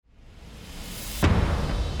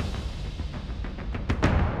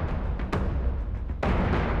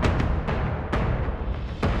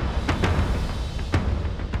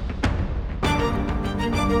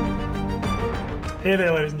Hey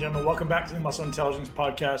there, ladies and gentlemen. Welcome back to the Muscle Intelligence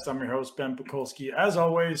Podcast. I'm your host, Ben Pekulski. As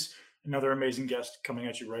always, another amazing guest coming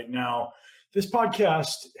at you right now. This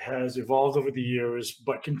podcast has evolved over the years,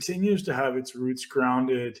 but continues to have its roots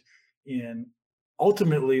grounded in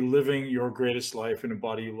ultimately living your greatest life in a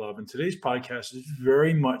body you love. And today's podcast is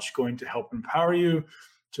very much going to help empower you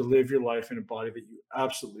to live your life in a body that you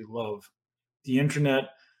absolutely love. The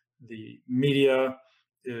internet, the media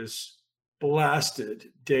is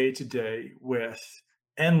blasted day to day with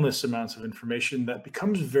endless amounts of information that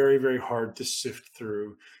becomes very, very hard to sift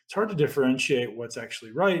through. It's hard to differentiate what's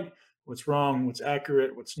actually right, what's wrong, what's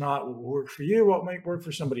accurate, what's not, what will work for you, what might work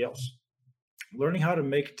for somebody else. Learning how to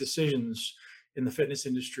make decisions in the fitness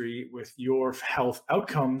industry with your health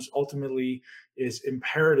outcomes ultimately is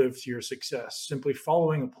imperative to your success. Simply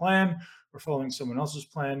following a plan or following someone else's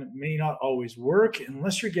plan may not always work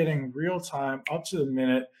unless you're getting real-time, up to the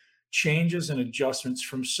minute changes and adjustments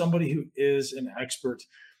from somebody who is an expert.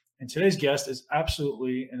 And today's guest is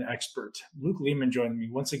absolutely an expert. Luke Leaman joined me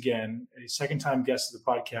once again, a second-time guest of the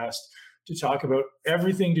podcast, to talk about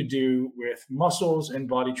everything to do with muscles and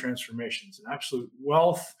body transformations. An absolute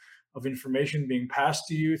wealth of information being passed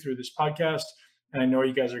to you through this podcast. And I know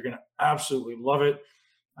you guys are going to absolutely love it.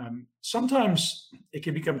 Sometimes it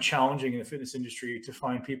can become challenging in the fitness industry to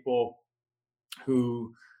find people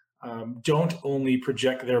who don't only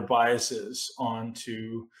project their biases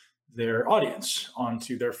onto their audience,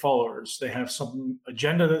 onto their followers. They have some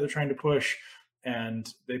agenda that they're trying to push, and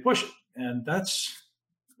they push it. And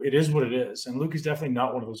it is what it is. And Luke is definitely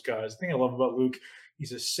not one of those guys. The thing I love about Luke,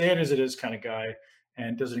 he's a say it as it is kind of guy,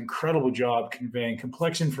 and does an incredible job conveying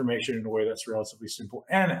complex information in a way that's relatively simple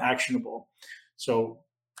and actionable. So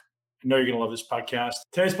I know you're going to love this podcast.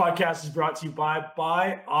 Today's podcast is brought to you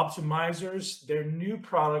by Optimizers. Their new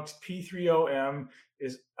product, P3OM,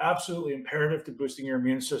 is absolutely imperative to boosting your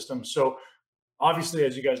immune system. So obviously,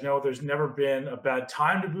 as you guys know, there's never been a bad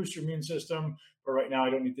time to boost your immune system. But right now, I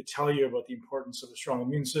don't need to tell you about the importance of a strong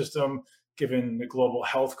immune system, given the global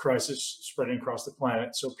health crisis spreading across the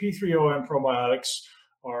planet. So P3OM probiotics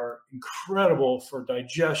are incredible for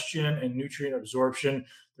digestion and nutrient absorption.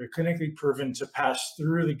 They're clinically proven to pass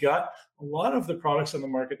through the gut. A lot of the products on the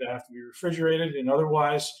market that have to be refrigerated and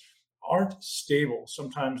otherwise aren't stable.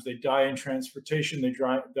 Sometimes they die in transportation, they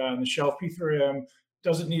die on the shelf. P3OM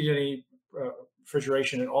doesn't need any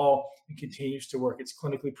refrigeration at all and continues to work. It's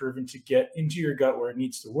clinically proven to get into your gut where it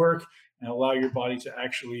needs to work and allow your body to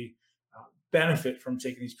actually benefit from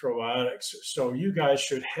taking these probiotics. So you guys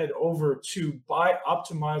should head over to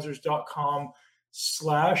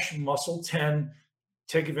buyoptimizers.com/muscle10.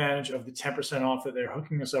 Take advantage of the 10% off that they're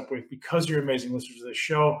hooking us up with because you're amazing listeners of this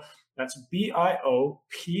show. That's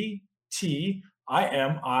BIOPTIMIZERS,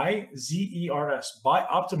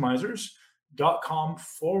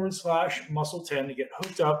 buyoptimizers.com/muscle10 to get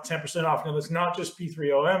hooked up, 10% off. Now, that's not just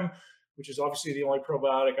P3OM, which is obviously the only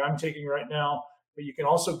probiotic I'm taking right now, but you can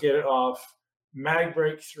also get it off Mag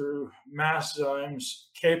Breakthrough, Masszymes,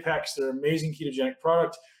 K-Pex, their amazing ketogenic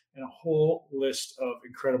product, and a whole list of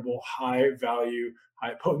incredible high value,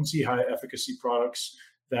 high potency, high efficacy products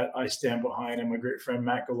that I stand behind. And my great friend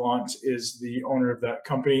Matt Gallant is the owner of that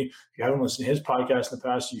company. If you haven't listened to his podcast in the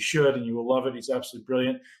past, you should, and you will love it. He's absolutely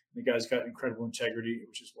brilliant. The guy's got incredible integrity,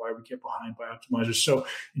 which is why we get behind by Optimizers. So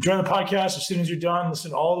enjoy the podcast. As soon as you're done,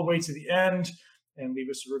 listen all the way to the end and leave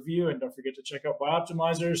us a review. And don't forget to check out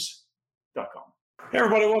buyoptimizers.com. Hey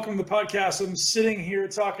everybody, welcome to the podcast. I'm sitting here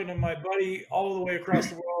talking to my buddy all the way across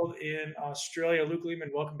the world in Australia, Luke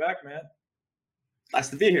Leaman. Welcome back, man. Nice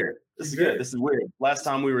to be here. This is good. This is weird. Last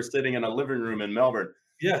time we were sitting in a living room in Melbourne.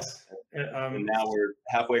 Yes. And now we're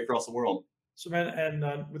halfway across the world. So, man, and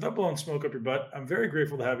without blowing smoke up your butt, I'm very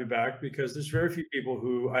grateful to have you back because there's very few people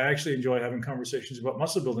who I actually enjoy having conversations about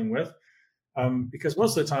muscle building with because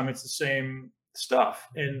most of the time it's the same stuff.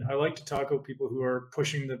 And I like to talk with people who are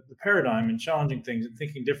pushing the paradigm and challenging things and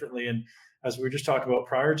thinking differently. And as we were just talking about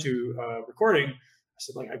prior to recording, I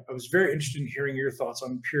said, I was very interested in hearing your thoughts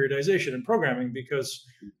on periodization and programming because,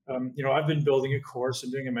 I've been building a course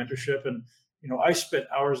and doing a mentorship and, I spent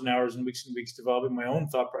hours and hours and weeks developing my own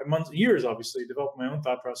years, obviously, developing my own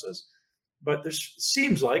thought process. But there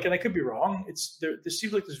seems like, and I could be wrong, there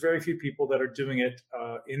seems like there's very few people that are doing it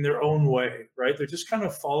in their own way, right? They're just kind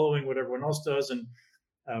of following what everyone else does. And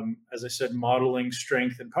as I said, modeling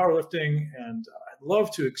strength and powerlifting. And I'd love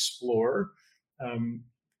to explore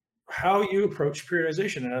how you approach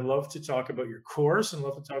periodization. And I'd love to talk about your course and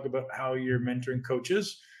love to talk about how you're mentoring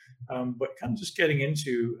coaches. But kind of just getting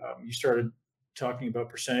into, you started talking about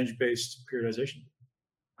percentage-based periodization.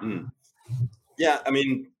 Yeah, I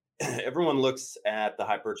mean, everyone looks at the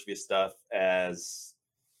hypertrophy stuff as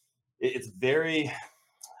it's very,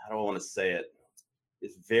 I don't want to say it.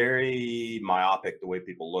 It's very myopic the way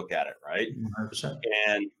people look at it, right? 100%.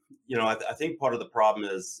 And I think part of the problem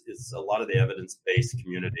is a lot of the evidence-based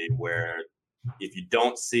community where if you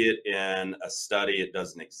don't see it in a study, it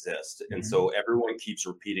doesn't exist. And so everyone keeps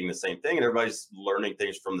repeating the same thing, and everybody's learning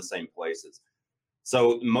things from the same places.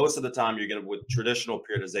 So most of the time, with traditional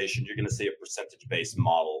periodization, you're going to see a percentage-based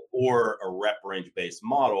model or a rep range-based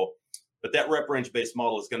model. But that rep range-based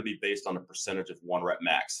model is going to be based on a percentage of 1 rep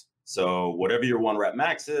max. So whatever your 1 rep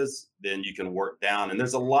max is, then you can work down. And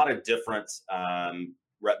there's a lot of different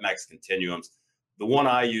rep max continuums. The one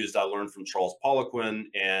I used, I learned from Charles Poliquin,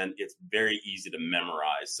 and it's very easy to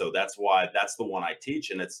memorize. So that's the one I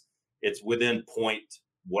teach, and it's within point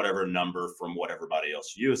whatever number from what everybody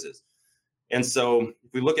else uses. And so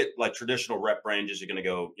if we look at like traditional rep ranges, you're going to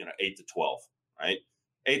go 8 to 12, right?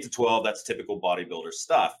 8 to 12, that's typical bodybuilder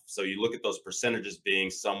stuff. So you look at those percentages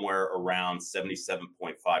being somewhere around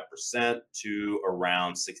 77.5% to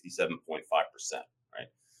around 67.5%,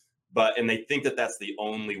 right? And they think that that's the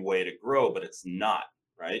only way to grow, but it's not,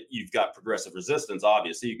 right? You've got progressive resistance,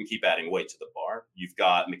 obviously. You can keep adding weight to the bar. You've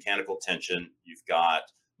got mechanical tension. You've got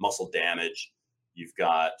muscle damage. You've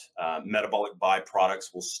got metabolic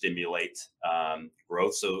byproducts will stimulate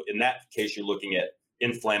growth. So in that case, you're looking at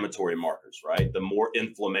inflammatory markers, right? The more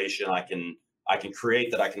inflammation I can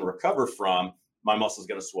create that I can recover from, my muscle is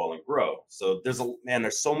going to swell and grow. So there's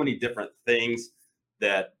so many different things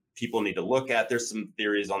that people need to look at. There's some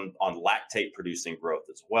theories on lactate producing growth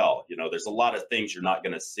as well. There's a lot of things you're not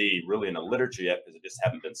going to see really in the literature yet because it just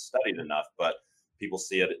haven't been studied enough, but people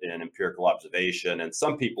see it in empirical observation, and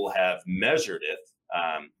some people have measured it,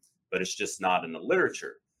 but it's just not in the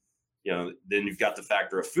literature. Then you've got the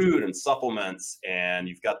factor of food and supplements, and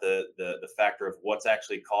you've got the factor of what's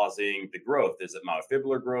actually causing the growth. Is it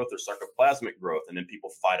myofibrillar growth or sarcoplasmic growth? And then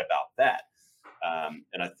people fight about that.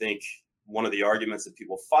 And I think one of the arguments that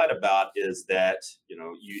people fight about is that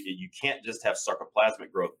you can't just have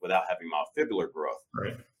sarcoplasmic growth without having myofibrillar growth.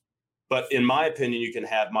 Right. But in my opinion, you can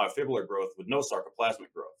have myofibrillar growth with no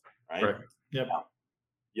sarcoplasmic growth, right? Right. Yep.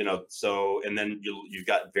 So, and then you've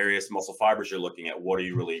got various muscle fibers you're looking at. What are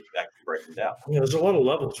you really actually breaking down? There's a lot of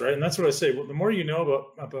levels, right? And that's what I say. Well, the more you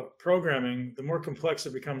know about programming, the more complex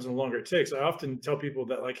it becomes and the longer it takes. I often tell people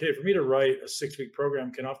that, like, hey, for me to write a 6-week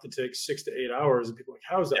program can often take 6 to 8 hours. And people are like,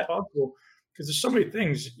 how is that possible? Because there's so many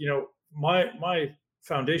things. My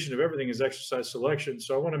foundation of everything is exercise selection.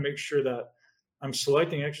 So I want to make sure that I'm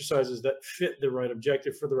selecting exercises that fit the right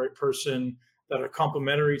objective for the right person, that are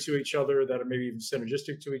complementary to each other, that are maybe even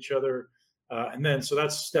synergistic to each other. So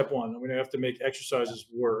that's step one. I'm going to have to make exercises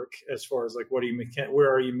work as far as like, where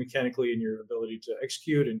are you mechanically in your ability to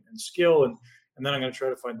execute and skill? And then I'm going to try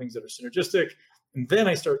to find things that are synergistic. And then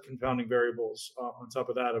I start compounding variables on top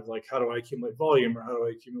of that of like, how do I accumulate volume, or how do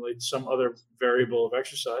I accumulate some other variable of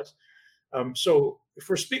exercise? So if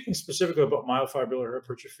we're speaking specifically about myofibrillar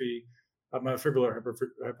hypertrophy, and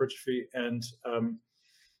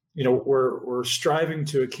we're striving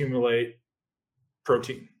to accumulate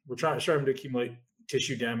protein. We're striving to accumulate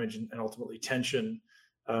tissue damage and ultimately tension.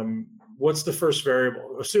 What's the first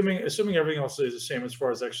variable? Assuming everything else is the same as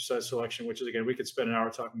far as exercise selection, which is, again, we could spend an hour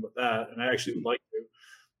talking about that, and I actually would like to.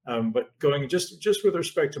 But going just with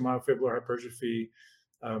respect to myofibrillar hypertrophy,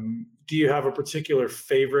 do you have a particular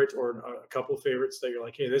favorite or a couple of favorites that you're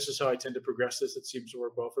like, hey, this is how I tend to progress this? It seems to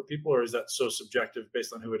work well for people, or is that so subjective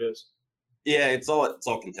based on who it is? Yeah, it's all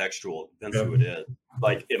contextual. It depends who it is.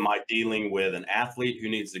 Like, am I dealing with an athlete who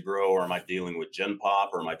needs to grow, or am I dealing with Gen Pop,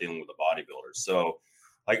 or am I dealing with a bodybuilder? So,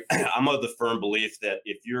 like, I'm of the firm belief that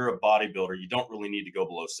if you're a bodybuilder, you don't really need to go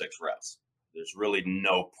below 6 reps. There's really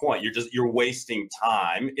no point. You're wasting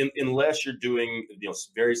time unless you're doing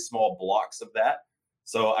very small blocks of that.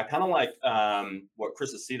 So I kind of like what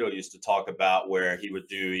Chris Aceto used to talk about, where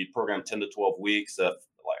he'd program 10 to 12 weeks of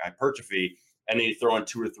like hypertrophy, and then he'd throw in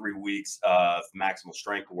 2 or 3 weeks of maximal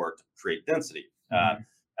strength work to create density. And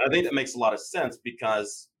I think that makes a lot of sense,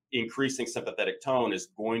 because increasing sympathetic tone is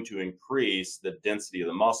going to increase the density of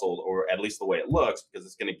the muscle, or at least the way it looks, because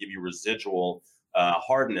it's going to give you residual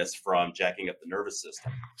hardness from jacking up the nervous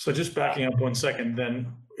system. So just backing up 1 second,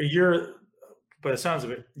 then by the sounds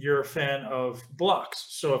of it, you're a fan of blocks.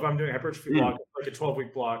 So if I'm doing a hypertrophy block, like a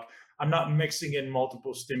 12-week block, I'm not mixing in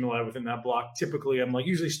multiple stimuli within that block. Typically, I'm like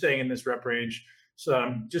usually staying in this rep range. So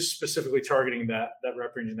I'm just specifically targeting that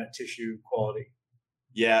rep range and that tissue quality.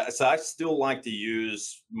 Yeah, so I still like to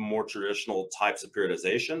use more traditional types of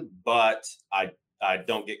periodization, but I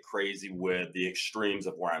don't get crazy with the extremes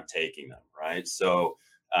of where I'm taking them, right? So,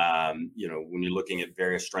 when you're looking at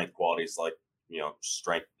various strength qualities, like,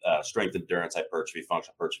 strength, endurance, hypertrophy,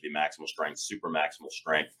 functional hypertrophy, maximal strength, super maximal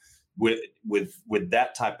strength. With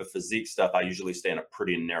that type of physique stuff, I usually stay in a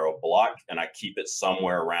pretty narrow block, and I keep it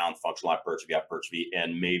somewhere around functional hypertrophy,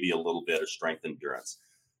 and maybe a little bit of strength endurance.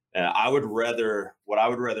 What I would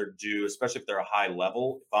rather do, especially if they're a high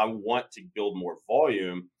level, if I want to build more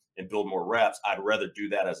volume and build more reps, I'd rather do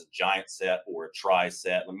that as a giant set or a tri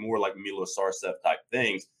set, more like Milo Sarcev type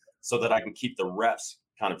things, so that I can keep the reps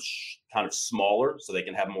kind of smaller, so they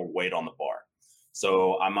can have more weight on the bar.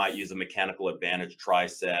 So I might use a mechanical advantage tri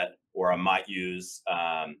set, or I might use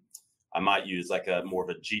like a more of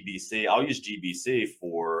a GBC. I'll use GBC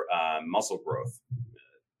for muscle growth.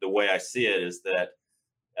 The way I see it is that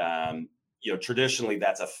traditionally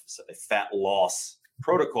that's a fat loss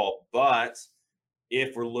protocol, but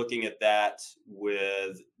if we're looking at that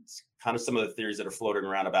with kind of some of the theories that are floating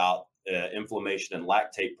around about inflammation and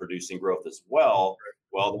lactate producing growth as well,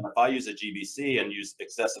 well, then if I use a GBC and use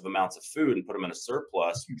excessive amounts of food and put them in a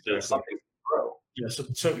surplus, there's something to grow. Yeah.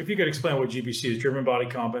 So if you could explain what GBC is, German Body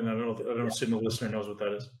Comp, and I don't assume the listener knows what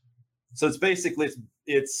that is. So it's basically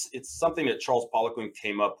it's something that Charles Poliquin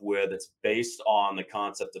came up with. It's based on the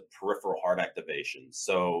concept of peripheral heart activation.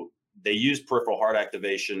 So they used peripheral heart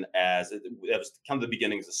activation as it was kind of the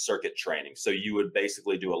beginnings of circuit training. So you would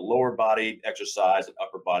basically do a lower body exercise, an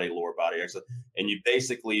upper body, lower body exercise, and you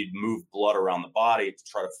basically move blood around the body to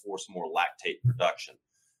try to force more lactate production.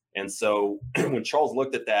 And so when Charles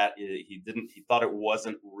looked at that, he thought it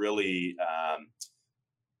wasn't really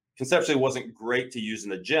conceptually wasn't great to use in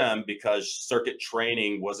the gym, because circuit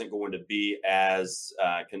training wasn't going to be as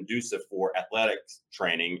conducive for athletic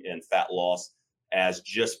training and fat loss as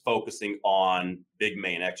just focusing on big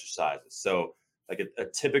main exercises. So like a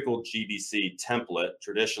typical GBC template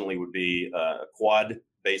traditionally would be a quad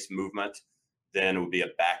based movement, then it would be a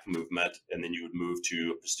back movement, and then you would move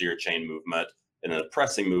to a posterior chain movement, and then a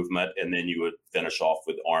pressing movement, and then you would finish off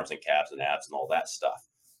with arms and calves and abs and all that stuff.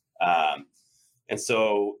 And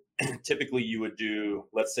so typically you would do,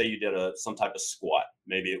 let's say you did some type of squat.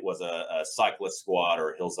 Maybe it was a cyclist squat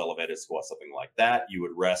or a hills elevated squat, something like that. You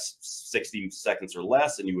would rest 60 seconds or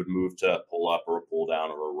less, and you would move to a pull up or a pull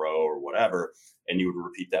down or a row or whatever. And you would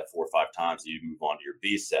repeat that 4 or 5 times. And you'd move on to your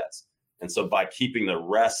B sets. And so by keeping the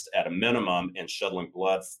rest at a minimum and shuttling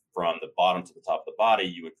blood from the bottom to the top of the body,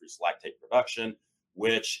 you increase lactate production,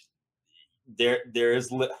 which there is,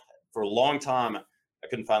 for a long time, I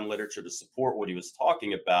couldn't find literature to support what he was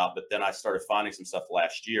talking about, but then I started finding some stuff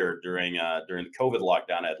last year during the COVID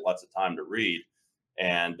lockdown. I had lots of time to read,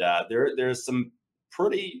 and there's some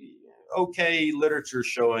pretty okay literature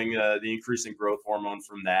showing the increasing growth hormone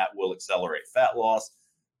from that will accelerate fat loss.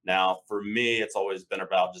 Now, for me, it's always been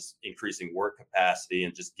about just increasing work capacity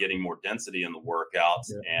and just getting more density in the workouts,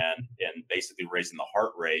 and basically raising the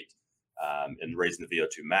heart rate and raising the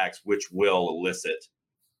VO2 max, which will elicit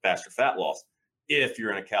faster fat loss if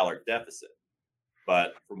you're in a caloric deficit.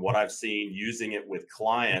 But from what I've seen, using it with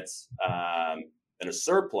clients in a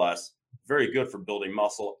surplus, very good for building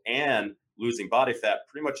muscle and losing body fat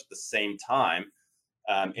pretty much at the same time.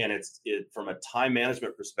 And from a time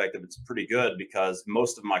management perspective, it's pretty good, because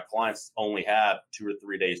most of my clients only have 2 or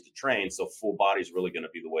 3 days to train. So full body is really going to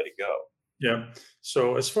be the way to go. Yeah.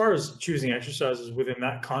 So as far as choosing exercises within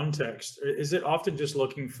that context, is it often just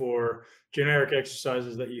looking for generic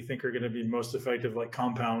exercises that you think are going to be most effective, like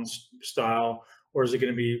compounds style, or is it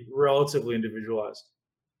going to be relatively individualized?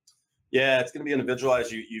 Yeah, it's going to be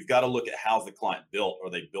individualized. You've got to look at how's the client built. Are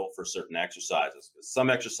they built for certain exercises? Some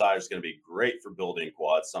exercise is going to be great for building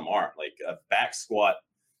quads. Some aren't. Like a back squat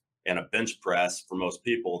and a bench press, for most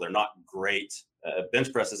people, they're not great. A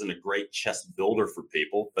bench press isn't a great chest builder for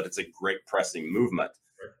people, but it's a great pressing movement.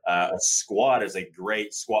 A squat is a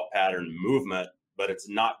great squat pattern movement, but it's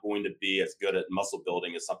not going to be as good at muscle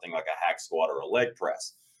building as something like a hack squat or a leg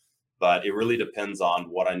press. But it really depends on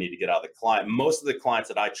what I need to get out of the client. Most of the clients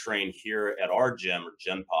that I train here at our gym are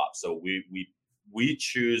Gen Pop. So we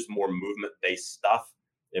choose more movement-based stuff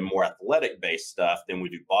and more athletic-based stuff than we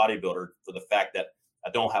do bodybuilder, for the fact that I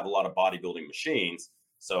don't have a lot of bodybuilding machines.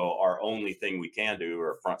 So our only thing we can do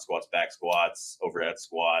are front squats, back squats, overhead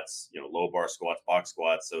squats, low bar squats, box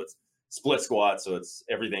squats. So it's split squats. So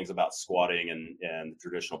everything's about squatting and the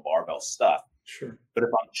traditional barbell stuff. Sure. But if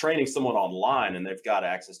I'm training someone online and they've got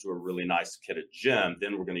access to a really nice kitted gym,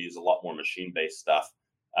 then we're going to use a lot more machine-based stuff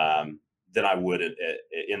than I would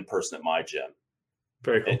in person at my gym.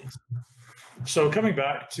 Very cool. So coming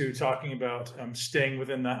back to talking about staying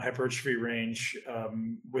within that hypertrophy range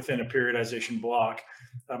within a periodization block,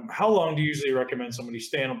 how long do you usually recommend somebody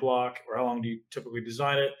stay in a block, or how long do you typically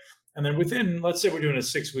design it? And then within, let's say we're doing a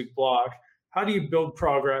 6-week block, how do you build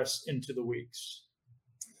progress into the weeks?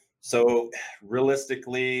 So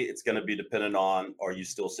realistically, it's going to be dependent on, are you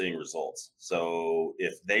still seeing results? So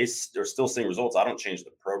if are still seeing results, I don't change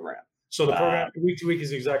the program. So the program week to week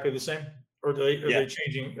is exactly the same, or are they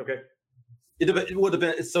changing? Okay. It would have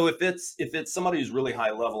been. So if it's somebody who's really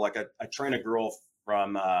high level, like I train a girl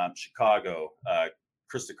from Chicago,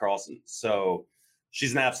 Krista Carlson. So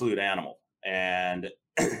she's an absolute animal, and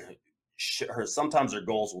sometimes her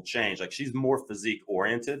goals will change. Like she's more physique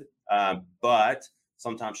oriented, but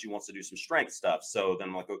sometimes she wants to do some strength stuff. So then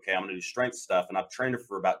I'm like, okay, I'm going to do strength stuff, and I've trained her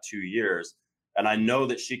for about 2 years, and I know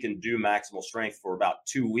that she can do maximal strength for about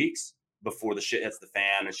 2 weeks before the shit hits the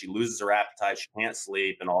fan and she loses her appetite, she can't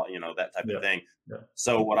sleep and all, that type of thing. Yeah.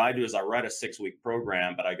 So what I do is I write a 6-week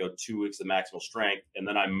program, but I go 2 weeks of maximal strength, and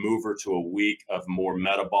then I move her to a week of more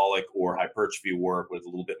metabolic or hypertrophy work with a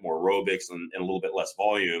little bit more aerobics and a little bit less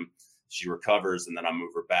volume. She recovers, and then I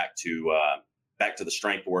move her back to the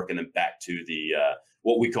strength work, and then back to the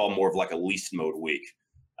what we call more of like a least mode week.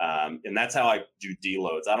 And that's how I do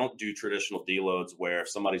deloads. I don't do traditional deloads where if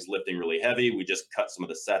somebody's lifting really heavy, we just cut some of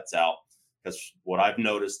the sets out. Because what I've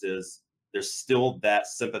noticed is there's still that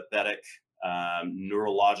sympathetic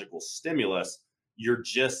neurological stimulus. You're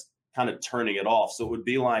just kind of turning it off. So it would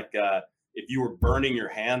be like if you were burning your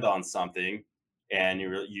hand on something and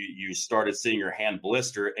you started seeing your hand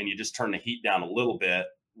blister, and you just turn the heat down a little bit.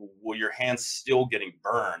 Well, your hand's still getting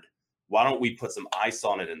burned. Why don't we put some ice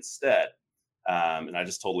on it instead? And I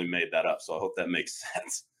just totally made that up. So I hope that makes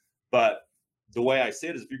sense. But the way I see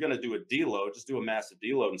it is, if you're going to do a deload, just do a massive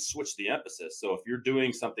deload and switch the emphasis. So if you're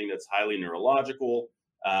doing something that's highly neurological,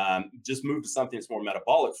 just move to something that's more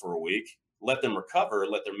metabolic for a week, let them recover,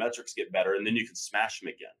 let their metrics get better, and then you can smash them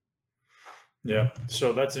again. Yeah.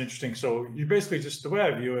 So that's interesting. So you basically, just the way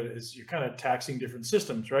I view it is, you're kind of taxing different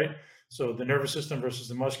systems, right? So the nervous system versus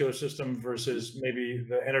the muscular system versus maybe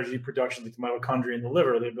the energy production, like the mitochondria in the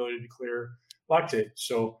liver, the ability to clear lactate.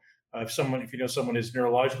 So if you know someone is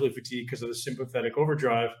neurologically fatigued because of the sympathetic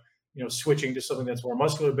overdrive, switching to something that's more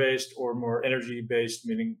muscular based or more energy based,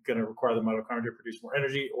 meaning going to require the mitochondria produce more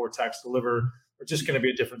energy or tax the liver, or just going to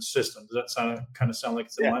be a different system. Does that sound like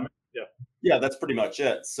it's in alignment? Yeah. Yeah, that's pretty much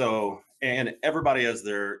it. So, and everybody has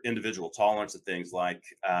their individual tolerance of things. Like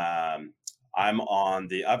I've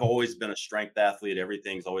always been a strength athlete.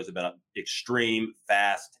 Everything's always been extreme,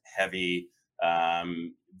 fast, heavy,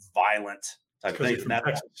 violent type of things.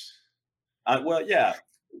 Well, yeah,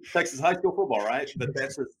 Texas high school football, right? But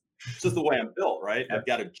that's just the way I'm built, right? Yeah. I've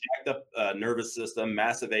got a jacked up nervous system,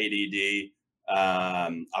 massive ADD.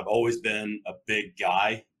 I've always been a big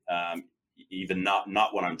guy, even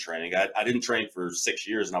not when I'm training. I didn't train for 6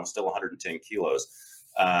 years, and I was still 110 kilos.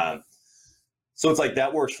 So it's like,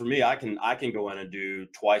 that works for me. I can go in and do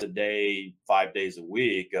twice a day, 5 days a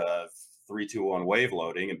week of 3-2-1 wave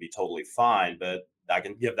loading and be totally fine. But I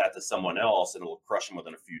can give that to someone else, and it'll crush them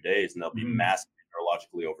within a few days, and they'll be massively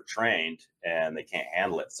neurologically overtrained and they can't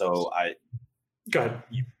handle it. So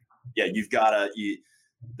you've got to,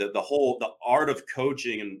 the art of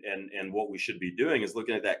coaching and what we should be doing is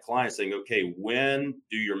looking at that client saying, okay, when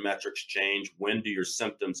do your metrics change? When do your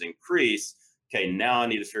symptoms increase? Okay, now I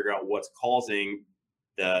need to figure out what's causing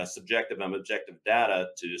the subjective and objective data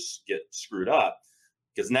to just get screwed up.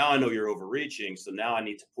 Because now I know you're overreaching. So now I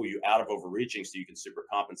need to pull you out of overreaching so you can super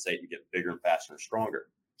compensate and get bigger and faster and stronger.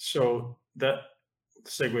 So that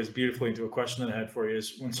segues beautifully into a question that I had for you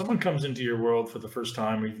is, when someone comes into your world for the first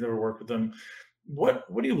time, or you've never worked with them, what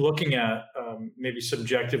are you looking at, maybe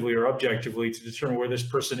subjectively or objectively, to determine where this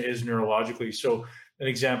person is neurologically? So an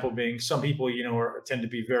example being, some people, tend to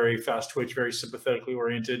be very fast twitch, very sympathetically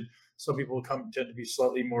oriented. Some people tend to be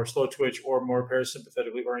slightly more slow twitch or more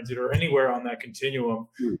parasympathetically oriented, or anywhere on that continuum.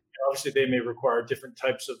 Obviously, they may require different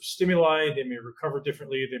types of stimuli. They may recover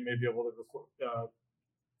differently. They may be able to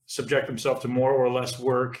subject themselves to more or less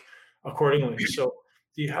work accordingly. So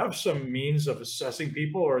do you have some means of assessing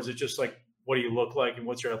people, or is it just like, what do you look like and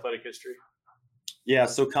what's your athletic history? Yeah,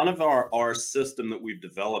 so kind of our system that we've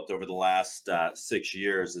developed over the last 6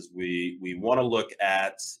 years is we want to look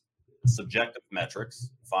at subjective metrics,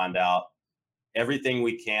 find out everything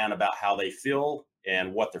we can about how they feel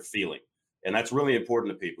and what they're feeling. And that's really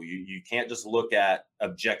important to people. You can't just look at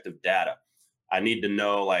objective data. I need to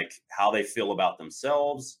know like how they feel about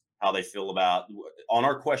themselves, how they feel about, on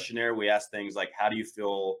our questionnaire, we ask things like, how do you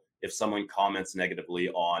feel if someone comments negatively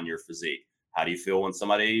on your physique? How do you feel when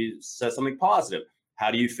somebody says something positive?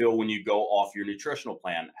 How do you feel when you go off your nutritional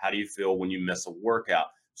plan? How do you feel when you miss a workout?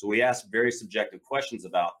 So we ask very subjective questions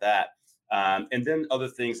about that. And then other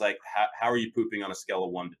things like, how are you pooping on a scale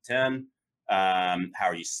of 1 to 10? How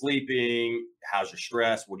are you sleeping? How's your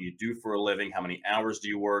stress? What do you do for a living? How many hours do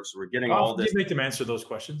you work? So we're getting How all often do this. you make them answer those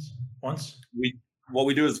questions? Once? What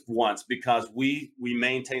we do is once, because we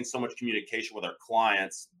maintain so much communication with our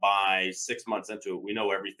clients. By 6 months into it, we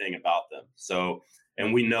know everything about them. So,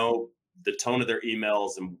 and we know the tone of their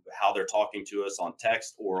emails and how they're talking to us on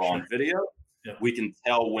text or on video. Yeah. We can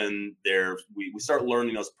tell when we start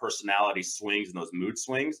learning those personality swings and those mood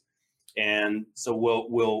swings. And so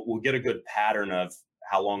we'll get a good pattern of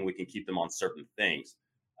how long we can keep them on certain things.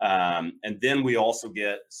 And then we also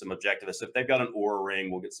get some objectives. So if they've got an Oura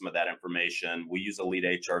ring, we'll get some of that information. We use a lead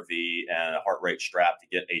HRV and a heart rate strap to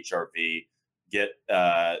get HRV, get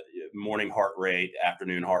morning heart rate,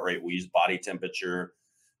 afternoon heart rate. We use body temperature.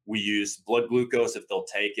 We use blood glucose if they'll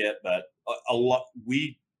take it. But a lot,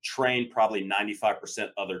 we train probably 95%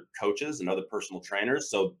 other coaches and other personal trainers.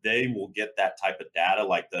 So they will get that type of data,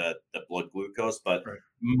 like the blood glucose. But Right.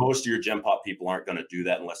 most of your Gym Pop people aren't going to do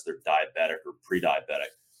that unless they're diabetic or pre-diabetic.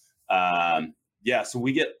 Yeah, so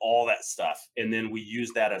we get all that stuff, and then we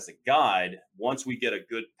use that as a guide. Once we get a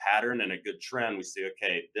good pattern and a good trend, we say,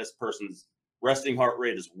 okay, this person's resting heart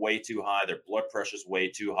rate is way too high, their blood pressure is way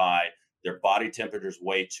too high, their body temperature is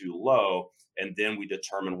way too low, and then we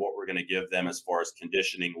determine what we're going to give them as far as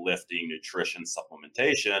conditioning, lifting, nutrition,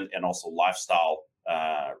 supplementation, and also lifestyle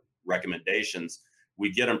recommendations.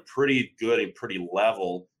 We get them pretty good and pretty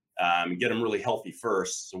level, get them really healthy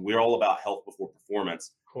first. So we're all about health before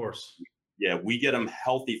performance. Of course. Yeah, we get them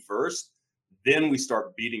healthy first, then we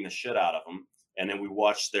start beating the shit out of them, and then we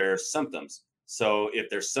watch their symptoms. So if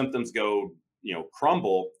their symptoms go,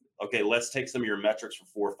 crumble, okay, let's take some of your metrics for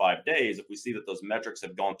 4 or 5 days. If we see that those metrics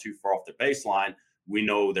have gone too far off their baseline, we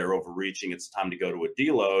know they're overreaching. It's time to go to a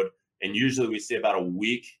deload. And usually we see about a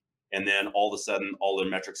week, and then all of a sudden all their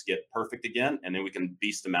metrics get perfect again, and then we can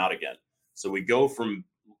beast them out again. So we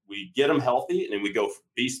get them healthy, and then we go from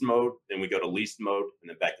beast mode, then we go to least mode, and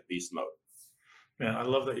then back to beast mode. Man, I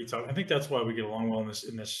love that you talk. I think that's why we get along well in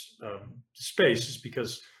this space, is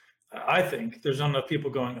because I think there's not enough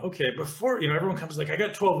people going, okay, before, everyone comes like, I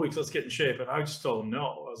got 12 weeks, let's get in shape. And I just told them no.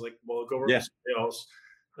 I was like, well, go work with somebody else.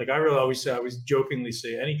 Like I always jokingly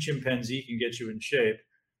say, any chimpanzee can get you in shape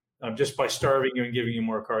just by starving you and giving you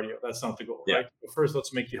more cardio. That's not the goal, right? But first,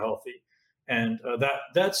 let's make you healthy. And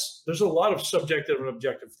there's a lot of subjective and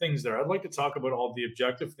objective things there. I'd like to talk about all the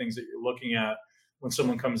objective things that you're looking at when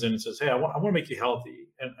someone comes in and says, hey, I want to make you healthy.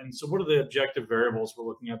 And so what are the objective variables we're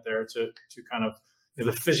looking at there to kind of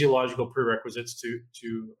the physiological prerequisites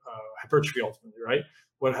to hypertrophy ultimately, right?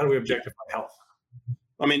 How do we objectify health?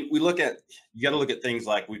 I mean, you got to look at things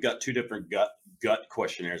like, we've got 2 different gut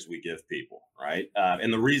questionnaires we give people, right?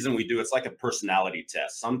 And the reason we do, it's like a personality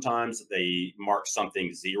test. Sometimes they mark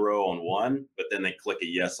something 0 on one, but then they click a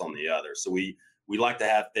yes on the other. So we like to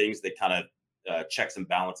have things that kind of checks and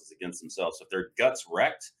balances against themselves. So if their gut's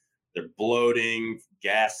wrecked, they're bloating,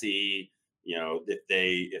 gassy, if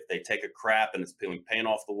they take a crap and it's peeling paint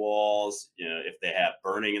off the walls, if they have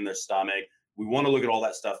burning in their stomach, we want to look at all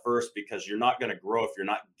that stuff first, because you're not going to grow if you're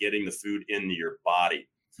not getting the food into your body.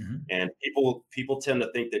 Mm-hmm. And people tend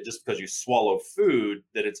to think that just because you swallow food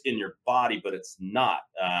that it's in your body, but it's not.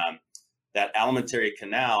 That alimentary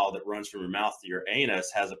canal that runs from your mouth to your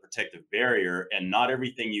anus has a protective barrier, and not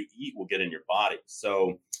everything you eat will get in your body.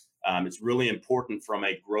 So it's really important from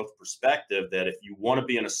a growth perspective that if you want to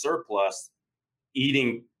be in a surplus,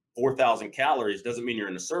 eating 4,000 calories doesn't mean you're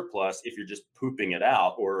in a surplus if you're just pooping it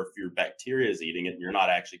out, or if your bacteria is eating it and you're not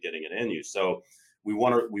actually getting it in you. So we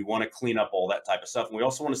want to clean up all that type of stuff. And we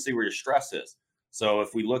also want to see where your stress is. So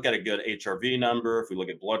if we look at a good HRV number, if we look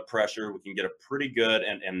at blood pressure, we can get a pretty good,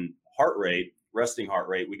 and heart rate, resting heart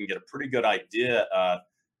rate, we can get a pretty good idea of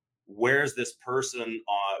where's this person,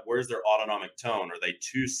 where's their autonomic tone? Are they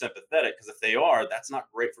too sympathetic? Because if they are, that's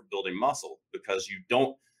not great for building muscle, because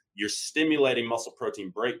you're stimulating muscle protein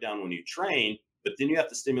breakdown when you train, but then you have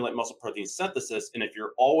to stimulate muscle protein synthesis. And if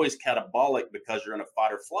you're always catabolic because you're in a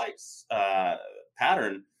fight or flight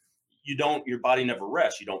pattern, your body never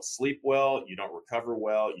rests. You don't sleep well, you don't recover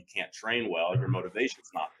well, you can't train well, your motivation's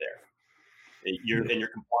not there. And your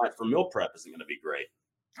compliance for meal prep isn't going to be great.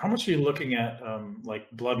 How much are you looking at like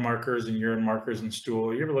blood markers and urine markers and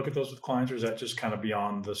stool? You ever look at those with clients, or is that just kind of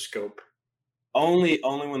beyond the scope? Only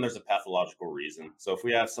when there's a pathological reason. So if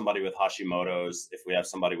we have somebody with Hashimoto's, if we have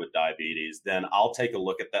somebody with diabetes, then I'll take a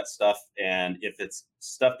look at that stuff. And if it's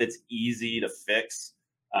stuff that's easy to fix,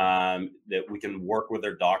 that we can work with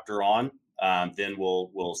their doctor on, then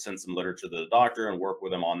we'll send some literature to the doctor and work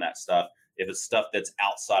with them on that stuff. If it's stuff that's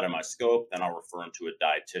outside of my scope, then I'll refer them to a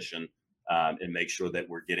dietitian and make sure that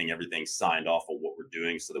we're getting everything signed off of what we're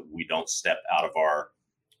doing, so that we don't step out of our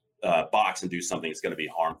box and do something that's going to be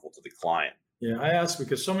harmful to the client. Yeah, I ask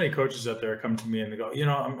because so many coaches out there come to me and they go,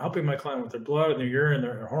 I'm helping my client with their blood and their urine,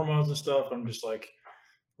 their hormones and stuff. I'm just like,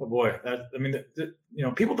 oh boy,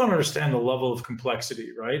 people don't understand the level of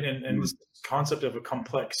complexity, right? And this concept of a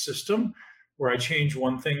complex system where I change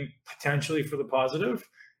one thing potentially for the positive,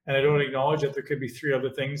 and I don't acknowledge that there could be 3 other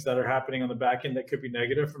things that are happening on the back end that could be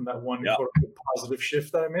negative from that one quote unquote positive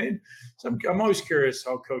shift that I made. So I'm always curious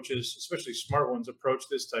how coaches, especially smart ones, approach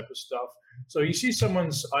this type of stuff. So you see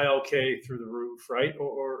someone's ILK through the roof, right?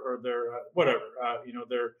 Or their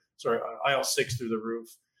IL-6 through the roof.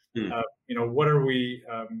 What are we?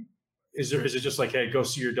 Is it just like, hey, go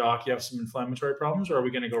see your doc, you have some inflammatory problems, or are we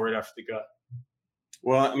going to go right after the gut?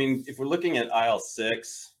 Well, I mean, if we're looking at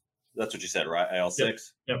IL-6, that's what you said, right?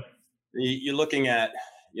 IL-6. Yep. You're looking at,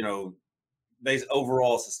 base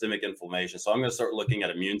overall systemic inflammation. So I'm going to start looking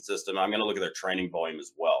at immune system. I'm going to look at their training volume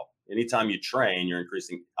as well. Anytime you train, you're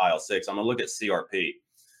increasing IL-6. I'm going to look at CRP.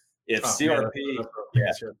 If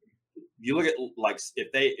you look at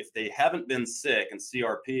if they haven't been sick and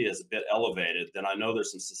CRP is a bit elevated, then I know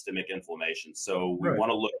there's some systemic inflammation. So we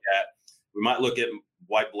want to we might look at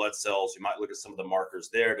white blood cells. We might look at some of the markers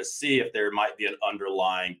there to see if there might be an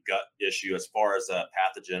underlying gut issue as far as a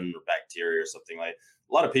pathogen or bacteria or something like.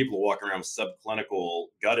 A lot of people are walking around with subclinical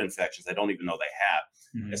gut infections they don't even know they have,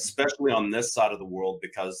 especially on this side of the world,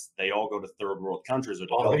 because they all go to third world countries or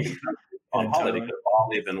developing countries on holiday. They go to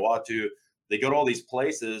Bali, Vanuatu. They go to all these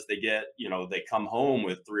places. They get, they come home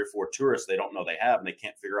with 3 or 4 tourists they don't know they have, and they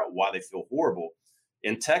can't figure out why they feel horrible.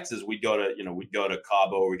 In Texas, we'd go to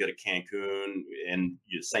Cabo, or we go to Cancun, and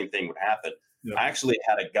same thing would happen. Yeah. I actually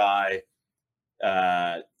had a guy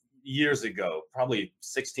years ago, probably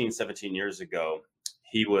 16, 17 years ago.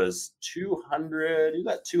 He was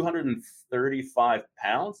 235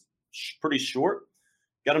 pounds, pretty short.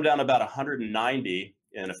 Got him down to about 190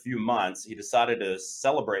 in a few months. He decided to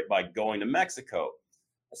celebrate by going to Mexico.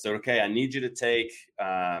 I said, okay, I need you to take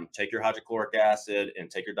your hydrochloric acid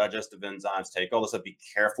and take your digestive enzymes, take all this stuff. Be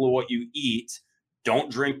careful of what you eat.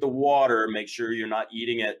 Don't drink the water. Make sure you're not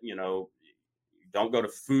eating it. Don't go to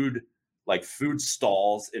food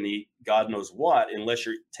stalls and eat God knows what, unless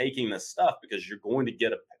you're taking this stuff, because you're going to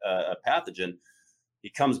get a pathogen. He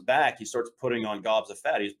comes back, he starts putting on gobs of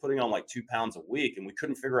fat. He was putting on like 2 pounds a week, and we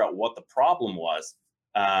couldn't figure out what the problem was.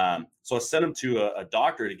 So I sent him to a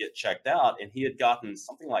doctor to get checked out, and he had gotten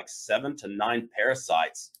something like 7 to 9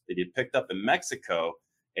 parasites that he had picked up in Mexico.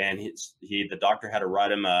 And the doctor had to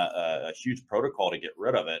write him a huge protocol to get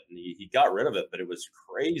rid of it. And he got rid of it, but it was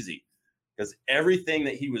crazy because everything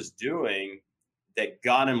that he was doing that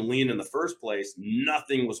got him lean in the first place,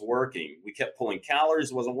 nothing was working. We kept pulling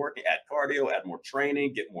calories, it wasn't working. Add cardio, add more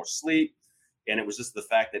training, get more sleep. And it was just the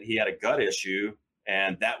fact that he had a gut issue,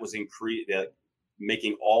 and that was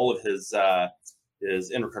making all of his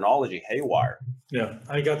endocrinology haywire. Yeah,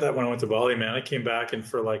 I got that when I went to Bali, man. I came back, and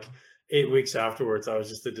for like 8 weeks afterwards, I was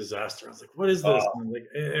just a disaster. I was like, what is this? And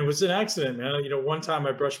it was an accident, man. One time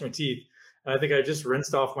I brushed my teeth, and I think I just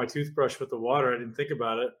rinsed off my toothbrush with the water. I didn't think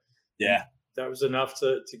about it. Yeah. That was enough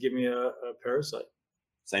to give me a parasite.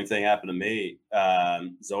 Same thing happened to me.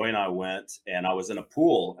 Zoe and I went, and I was in a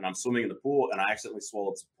pool, and I'm swimming in the pool, and I accidentally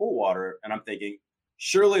swallowed some pool water, and I'm thinking,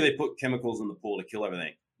 surely they put chemicals in the pool to kill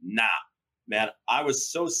everything. Nah, man, I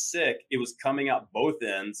was so sick. It was coming out both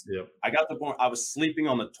ends. Yep. I got to the point I was sleeping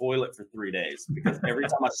on the toilet for 3 days because every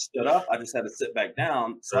time I stood up, I just had to sit back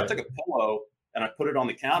down. So I took a pillow and I put it on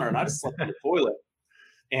the counter, and I just slept on the toilet.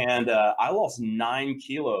 And I lost 9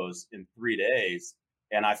 kilos in 3 days.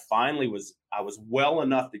 And I finally was well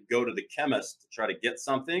enough to go to the chemist to try to get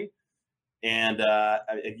something. And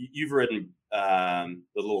you've ridden the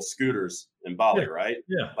little scooters in Bali, right?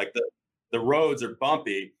 Yeah. Like the roads are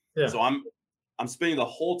bumpy. Yeah. So I'm spending the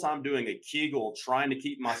whole time doing a Kegel, trying to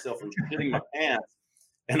keep myself from shitting my pants.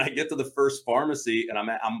 And I get to the first pharmacy, and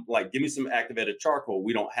I'm like, give me some activated charcoal.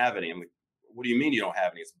 We don't have any. I'm like, what do you mean you don't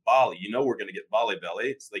have any? It's Bali. We're going to get Bali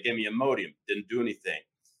belly. So they gave me Imodium. Didn't do anything.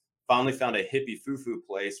 Finally found a hippie foo-foo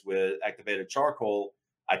place with activated charcoal.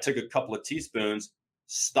 I took a couple of teaspoons,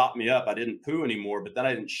 stopped me up. I didn't poo anymore, but then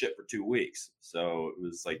I didn't shit for 2 weeks. So it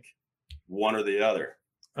was like one or the other.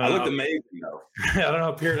 I looked amazing, though. I don't know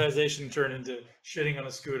how periodization turned into shitting on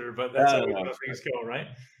a scooter, but that's how things go, right?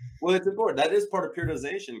 Well, it's important. That is part of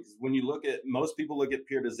periodization, because when you most people look at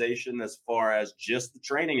periodization as far as just the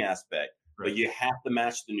training aspect, right. But you have to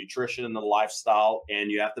match the nutrition and the lifestyle, and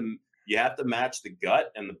you have to match the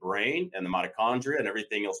gut and the brain and the mitochondria and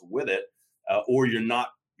everything else with it, or you're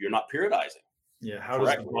not periodizing. Yeah, how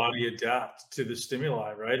does the body adapt to the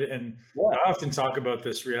stimuli, right? And I often talk about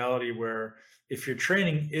this reality where if your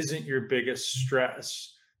training isn't your biggest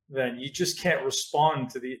stress, then you just can't respond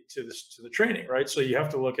to the training, right? So you have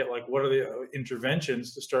to look at like what are the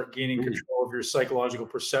interventions to start gaining control of your psychological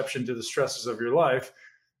perception to the stresses of your life.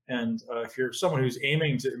 And if you're someone who's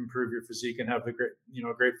aiming to improve your physique and have the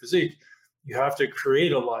great physique, you have to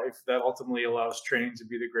create a life that ultimately allows training to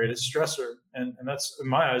be the greatest stressor. And that's, in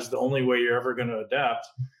my eyes, the only way you're ever going to adapt.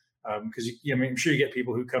 Because I mean, I'm sure you get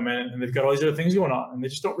people who come in and they've got all these other things going on and they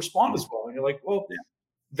just don't respond as well. And you're like, well,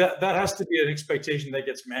 that has to be an expectation that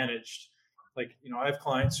gets managed. Like, I have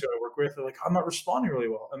clients who I work with, they're like, I'm not responding really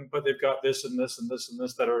well. But they've got this and this and this and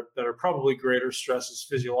this that are probably greater stresses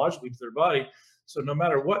physiologically to their body. So no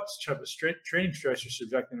matter what type of training stress you're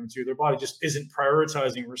subjecting them to, their body just isn't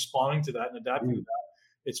prioritizing responding to that and adapting to that.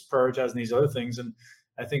 It's prioritizing these other things. And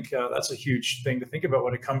I think that's a huge thing to think about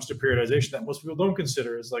when it comes to periodization that most people don't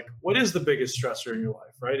consider is like, what is the biggest stressor in your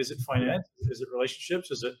life, right? Is it finance? Is it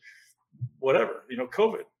relationships? Is it whatever,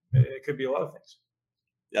 COVID? It could be a lot of things.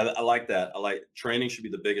 Yeah, I like that. I like training should be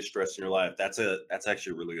the biggest stress in your life. That's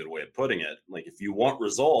actually a really good way of putting it. Like if you want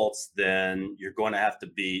results, then you're going to have to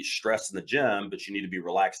be stressed in the gym, but you need to be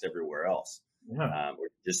relaxed everywhere else. Yeah. We're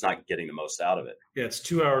just not getting the most out of it. Yeah, it's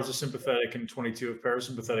 2 hours of sympathetic and 22 of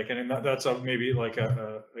parasympathetic, and that's maybe like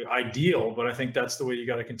a ideal, but I think that's the way you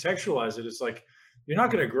got to contextualize it. It's like you're not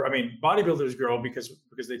going to grow. I mean, bodybuilders grow because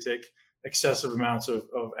they take excessive amounts of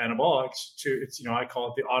anabolics. I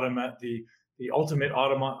call it the ultimate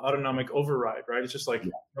autonomic override, right? It's just like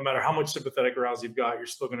no matter how much sympathetic arousal you've got, you're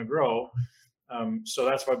still going to grow. So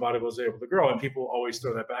that's why bodybuilders are able to grow. And people always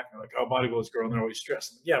throw that back. And they're like, oh, bodybuilders grow and they're always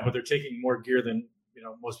stressed. Yeah, but they're taking more gear than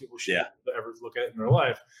most people should ever look at in their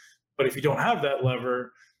life. But if you don't have that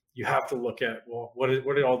lever, you have to look at, well, what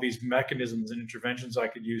are all these mechanisms and interventions I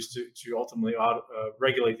could use to ultimately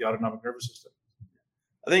regulate the autonomic nervous system?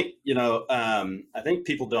 I think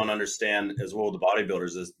people don't understand as well. The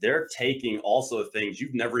bodybuilders is they're taking also things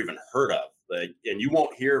you've never even heard of, and you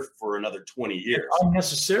won't hear for another 20 years.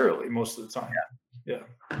 Unnecessarily, most of the time. Yeah.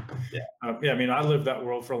 I mean, I lived that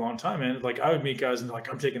world for a long time, and like I would meet guys and they're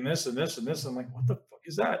like, I'm taking this and this and this. I'm like, what the fuck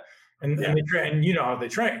is that? And they train, and you know how they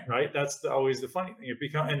train, right? That's always the funny thing.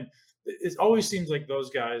 It always seems like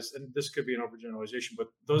those guys, and this could be an overgeneralization, but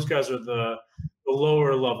those guys are the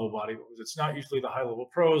lower level bodybuilders. It's not usually the high level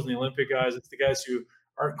pros and the Olympic guys. It's the guys who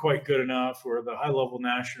aren't quite good enough, or the high level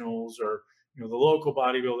nationals, or the local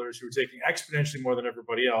bodybuilders who are taking exponentially more than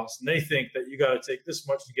everybody else. And they think that you got to take this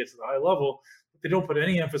much to get to the high level, but they don't put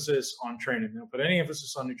any emphasis on training. They don't put any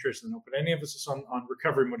emphasis on nutrition. They don't put any emphasis on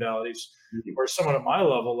recovery modalities. Or someone at my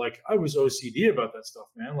level, like I was OCD about that stuff,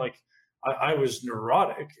 man. Like I was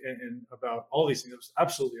neurotic and about all these things. I was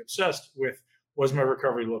absolutely obsessed with what does my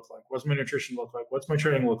recovery look like? What's my nutrition look like? What's my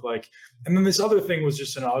training look like? And then this other thing was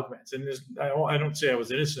just an augment. And I don't say I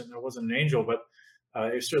was innocent. I wasn't an angel, but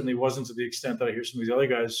it certainly wasn't to the extent that I hear some of these other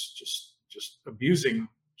guys just abusing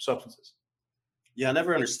substances. Yeah, I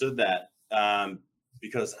never understood that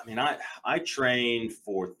because, I mean, I trained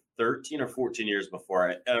for 13 or 14 years before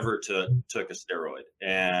I ever took a steroid.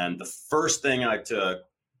 And the first thing I took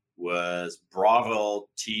was Bravo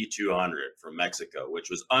T200 from Mexico,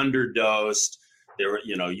 which was underdosed. There were,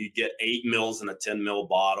 you get 8 mils in a 10 mil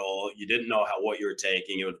bottle. You didn't know what you were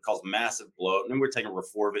taking. It would cause massive bloat. And then we're taking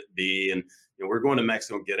Reforvit B, and we're going to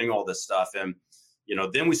Mexico and getting all this stuff. And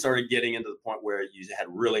then we started getting into the point where you had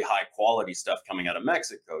really high quality stuff coming out of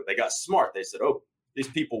Mexico. They got smart. They said, oh, these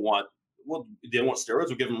people they want steroids.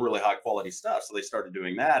 We'll give them really high quality stuff. So they started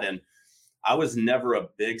doing that. And I was never a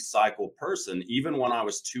big cycle person. Even when I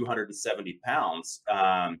was 270 pounds,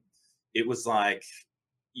 it was like,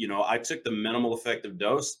 I took the minimal effective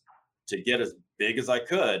dose to get as big as I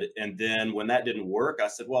could. And then when that didn't work, I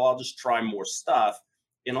said, well, I'll just try more stuff.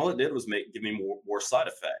 And all it did was give me more side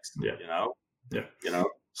effects, Yeah.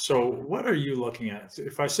 So what are you looking at?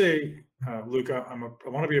 If I say, Luke, I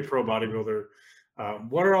want to be a pro bodybuilder,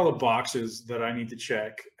 what are all the boxes that I need to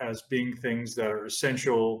check as being things that are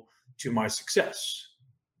essential to my success?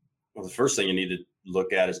 Well, the first thing you need to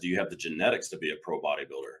look at is, do you have the genetics to be a pro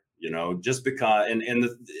bodybuilder? Just because, and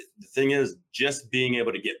the thing is, just being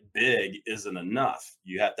able to get big isn't enough.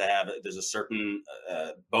 You have to have, there's a certain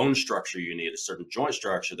bone structure you need, a certain joint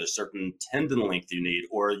structure, there's certain tendon length you need,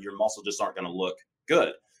 or your muscle just aren't going to look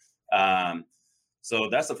good. So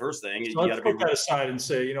that's the first thing. So let's put that aside and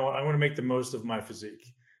say, I want to make the most of my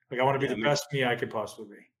physique. Like I want to be the best me I could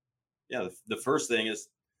possibly be. Yeah. The first thing is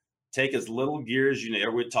take as little gear as you need.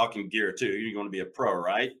 We're talking gear too. You're going to be a pro,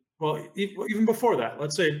 right? Well, even before that,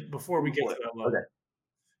 let's say before we get to that level. Okay.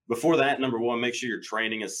 Before that, number one, make sure your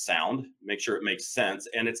training is sound. Make sure it makes sense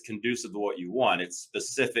and it's conducive to what you want. It's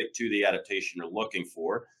specific to the adaptation you're looking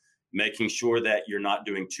for. making sure that you're not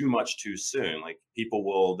doing too much too soon. Like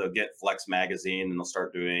they'll get Flex magazine and they'll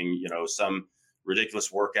start doing, some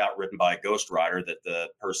ridiculous workout written by a ghostwriter that the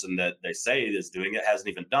person that they say is doing it hasn't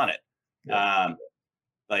even done it. Yeah.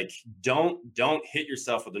 Like don't hit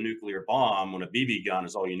yourself with a nuclear bomb when a BB gun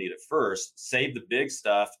is all you need at first. Save the big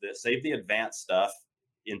stuff, save the advanced stuff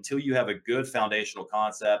until you have a good foundational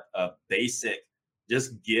concept of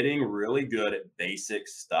just getting really good at basic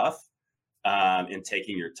stuff, and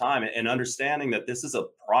taking your time and understanding that this is a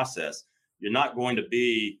process. You're not even going to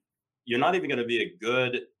be a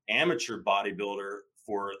good amateur bodybuilder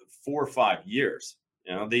for 4 or 5 years.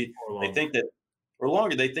 They think that, or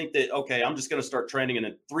longer, they think that, okay, I'm just going to start training and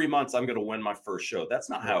in 3 months, I'm going to win my first show. That's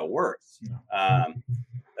not how it works.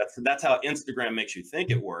 That's how Instagram makes you think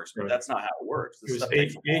it works, but that's not how it works. It was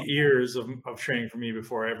 8 years of training for me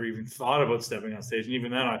before I ever even thought about stepping on stage. And even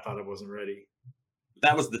then I thought I wasn't ready.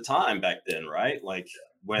 That was the time back then, right? Like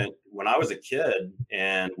when I was a kid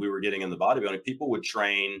and we were getting into bodybuilding, people would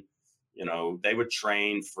train, they would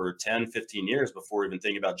train for 10, 15 years before even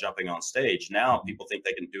thinking about jumping on stage. Now people think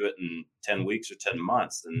they can do it in 10 weeks or 10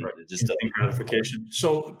 months, and it just doesn't. Gratification.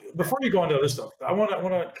 So before you go into other stuff, I want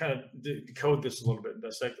to kind of decode this a little bit and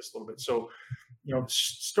dissect this a little bit. So,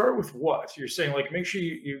 start with what you're saying, like make sure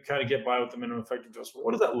you kind of get by with the minimum effective dose. What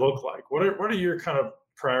does that look like? What are your kind of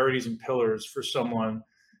priorities and pillars for someone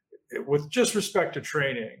with just respect to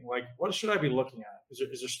training? Like, what should I be looking at? Is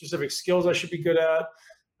there specific skills I should be good at?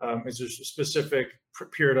 Is there a specific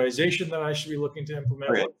periodization that I should be looking to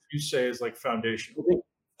implement? Okay. What you say is like foundation?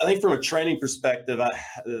 I think from a training perspective,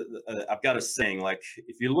 I've got a saying, like,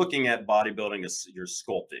 if you're looking at bodybuilding, you're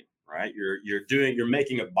sculpting, right? You're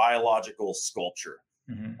making a biological sculpture.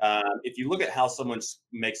 Mm-hmm. If you look at how someone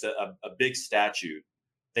makes a big statue,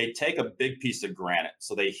 they take a big piece of granite.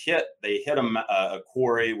 So they hit a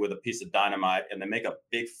quarry with a piece of dynamite and they make a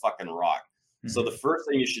big fucking rock. Mm-hmm. So the first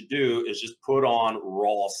thing you should do is just put on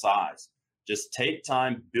raw size. Just take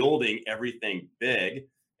time building everything big.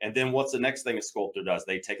 And then what's the next thing a sculptor does?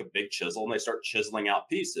 They take a big chisel and they start chiseling out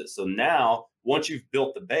pieces. So now, once you've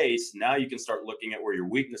built the base, now you can start looking at where your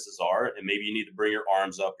weaknesses are. And maybe you need to bring your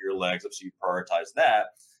arms up, your legs up, so you prioritize that.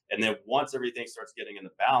 And then once everything starts getting into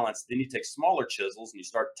balance, then you take smaller chisels and you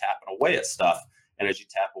start tapping away at stuff. And as you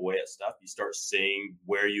tap away at stuff, you start seeing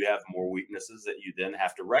where you have more weaknesses that you then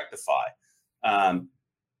have to rectify.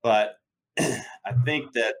 But I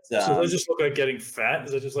think that so does it just look like getting fat?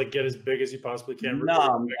 Does it just like get as big as you possibly can?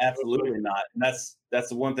 No, absolutely not. And that's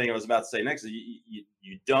the one thing I was about to say next.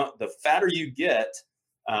 You don't, the fatter you get,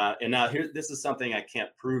 and now this is something I can't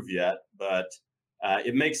prove yet, but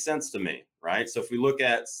it makes sense to me, right? So if we look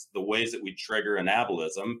at the ways that we trigger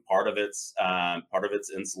anabolism, part of it's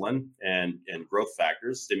insulin and growth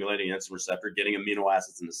factors, stimulating insulin receptor, getting amino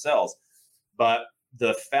acids in the cells. But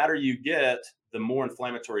the fatter you get, the more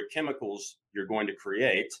inflammatory chemicals you're going to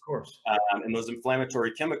create. Of course. And those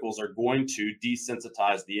inflammatory chemicals are going to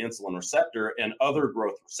desensitize the insulin receptor and other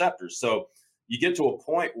growth receptors. So you get to a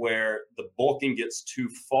point where the bulking gets too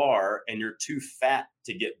far and you're too fat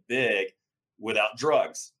to get big without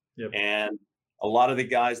drugs. Yep. And a lot of the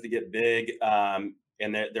guys that get big, and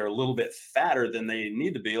they're a little bit fatter than they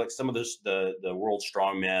need to be, like some of the world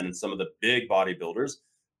strongmen and some of the big bodybuilders,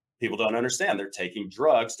 people don't understand. They're taking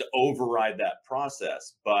drugs to override that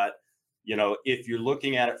process. But, if you're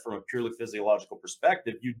looking at it from a purely physiological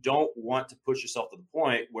perspective, you don't want to push yourself to the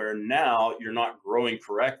point where now you're not growing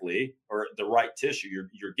correctly or the right tissue.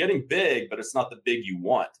 You're getting big, but it's not the big you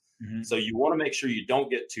want. Mm-hmm. So you want to make sure you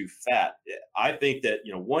don't get too fat. I think that,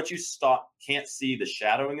 once you can't see the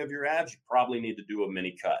shadowing of your abs, you probably need to do a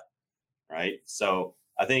mini cut, right? So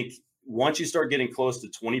I think once you start getting close to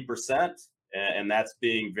 20%, and that's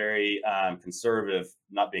being very conservative,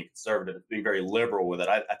 not being conservative, it's being very liberal with it.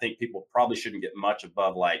 I think people probably shouldn't get much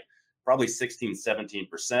above like probably 16,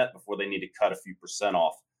 17% before they need to cut a few percent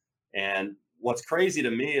off. And what's crazy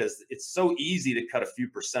to me is it's so easy to cut a few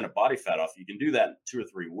percent of body fat off. You can do that in 2 or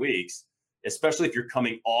 3 weeks, especially if you're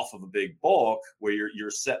coming off of a big bulk where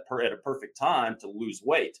you're set at a perfect time to lose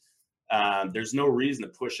weight. There's no reason to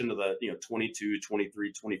push into the 22,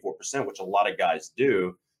 23, 24%, which a lot of guys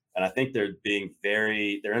do. And I think they're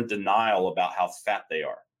in denial about how fat they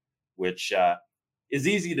are, which is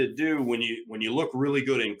easy to do when you look really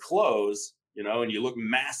good in clothes, and you look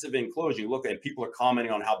massive in clothes. You look and people are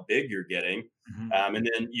commenting on how big you're getting, mm-hmm. And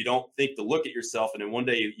then you don't think to look at yourself. And then one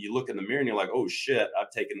day you look in the mirror and you're like, oh shit,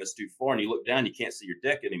 I've taken this too far. And you look down, you can't see your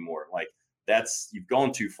dick anymore. Like you've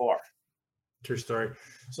gone too far. True story.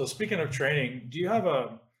 So speaking of training, do you have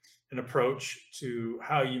an approach to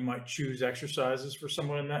how you might choose exercises for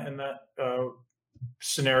someone in that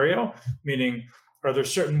scenario? Meaning, Are there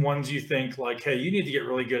certain ones you think like, hey, you need to get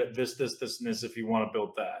really good at this, this, this, and this if you want to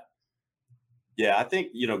build that? Yeah, I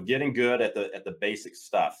think, getting good at the basic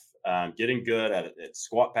stuff, getting good at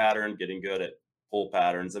squat pattern, getting good at pull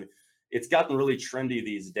patterns. I mean, it's gotten really trendy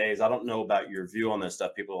these days. I don't know about your view on this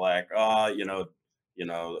stuff. People are like, oh,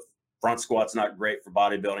 the front squat's not great for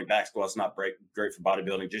bodybuilding, back squat's not great for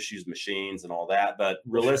bodybuilding, just use machines and all that. But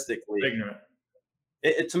realistically, Ignorant.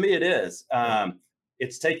 to me, it is.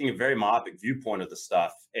 It's taking a very myopic viewpoint of the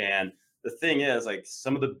stuff. And the thing is, like,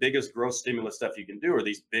 some of the biggest growth stimulus stuff you can do are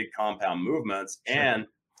these big compound movements. Sure. And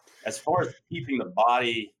as far as keeping the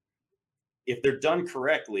body, if they're done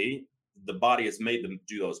correctly, the body has made them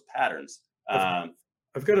do those patterns.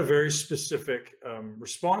 I've got a very specific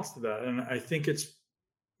response to that. And I think it's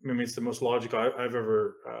the most logical I've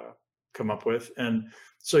ever come up with. And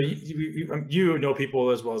so you know people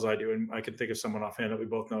as well as I do. And I can think of someone offhand that we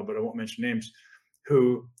both know, but I won't mention names,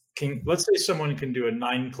 who can, let's say someone can do a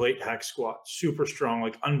 9-plate hack squat, super strong,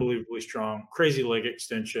 like unbelievably strong, crazy leg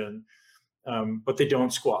extension, but they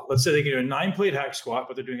don't squat. Let's say they can do a 9-plate hack squat,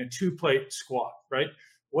 but they're doing a 2-plate squat, right?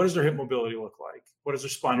 What does their hip mobility look like? What does their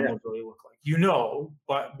spinal mobility look like?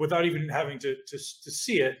 But without even having to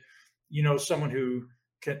see it, someone who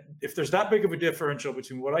can, if there's that big of a differential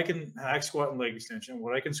between what I can hack squat and leg extension,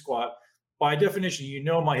 what I can squat, by definition,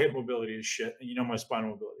 my hip mobility is shit, and my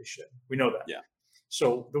spinal mobility is shit. We know that. Yeah.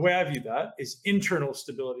 So the way I view that is internal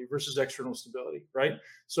stability versus external stability, right?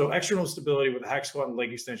 So external stability with a hack squat and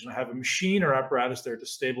leg extension, I have a machine or apparatus there to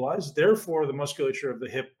stabilize. Therefore, the musculature of the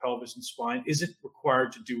hip, pelvis, and spine isn't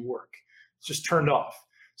required to do work. It's just turned off.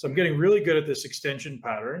 So I'm getting really good at this extension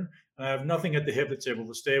pattern, and I have nothing at the hip that's able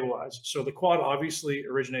to stabilize. So the quad obviously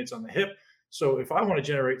originates on the hip. So if I want to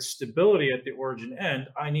generate stability at the origin end,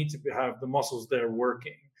 I need to have the muscles there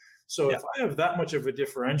working. So if I have that much of a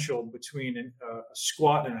differential between a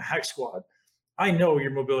squat and a hack squat, I know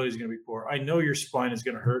your mobility is going to be poor. I know your spine is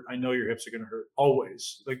going to hurt. I know your hips are going to hurt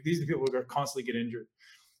always. Like, these are people who are constantly get injured.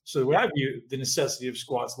 So the way I view the necessity of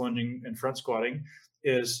squats, lunging, and front squatting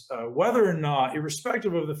is whether or not,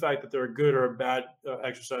 irrespective of the fact that they're a good or a bad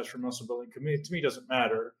exercise for muscle building, to me doesn't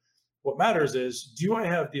matter. What matters is, do I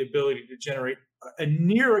have the ability to generate a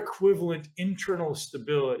near equivalent internal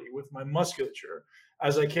stability with my musculature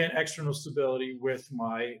as I can external stability with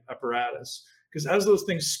my apparatus? Because as those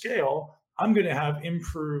things scale, I'm going to have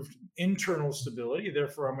improved internal stability.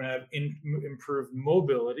 Therefore, I'm going to have improved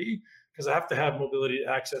mobility, because I have to have mobility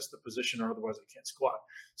to access the position, or otherwise I can't squat.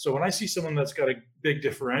 So when I see someone that's got a big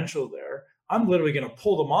differential there, I'm literally going to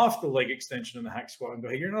pull them off the leg extension and the hack squat and go,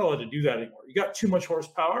 hey, you're not allowed to do that anymore. You got too much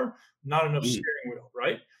horsepower, not enough steering wheel,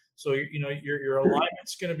 right? So your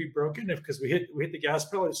alignment's going to be broken because we hit the gas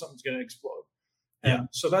pedal, something's going to explode. And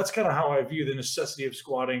so that's kind of how I view the necessity of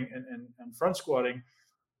squatting and front squatting.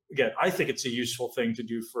 Again, I think it's a useful thing to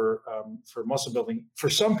do for muscle building. For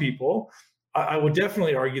some people, I would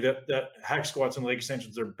definitely argue that hack squats and leg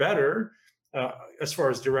extensions are better as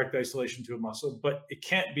far as direct isolation to a muscle, but it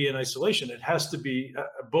can't be in isolation. It has to be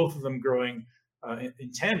both of them growing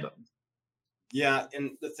in tandem. Yeah,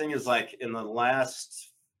 and the thing is, like, in the last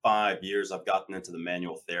 5 years, I've gotten into the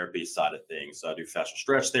manual therapy side of things. So I do fascial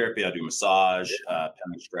stretch therapy, I do massage, pen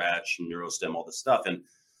and stretch, neurostim, all this stuff. And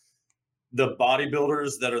the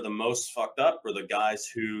bodybuilders that are the most fucked up are the guys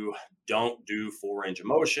who don't do full range of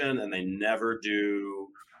motion, and they never do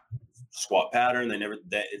squat pattern.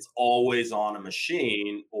 It's always on a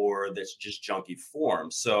machine, or that's just junky form.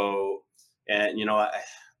 So, and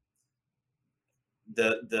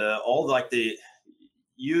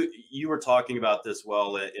you were talking about this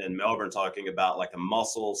in Melbourne, talking about like a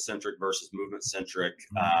muscle centric versus movement centric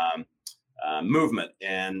movement.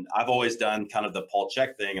 And I've always done kind of the Paul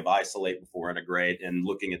Chek thing of isolate before integrate, and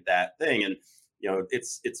looking at that thing. And,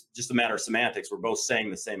 it's just a matter of semantics. We're both saying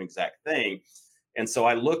the same exact thing. And so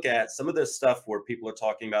I look at some of this stuff where people are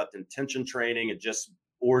talking about intention training and just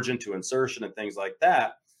origin to insertion and things like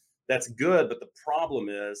that. That's good. But the problem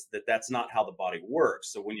is that that's not how the body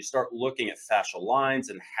works. So when you start looking at fascial lines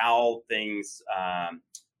and how things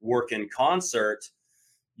work in concert,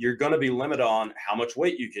 you're going to be limited on how much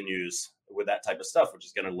weight you can use with that type of stuff, which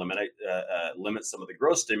is going to limit some of the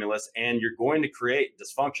growth stimulus. And you're going to create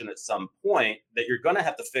dysfunction at some point that you're going to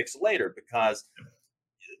have to fix later, because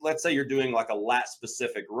let's say you're doing like a lat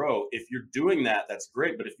specific row. If you're doing that, that's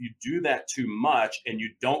great. But if you do that too much and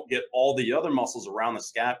you don't get all the other muscles around the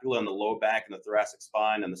scapula and the low back and the thoracic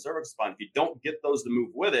spine and the cervical spine, if you don't get those to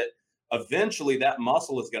move with it, eventually that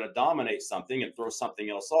muscle is going to dominate something and throw something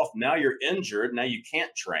else off. Now you're injured. Now you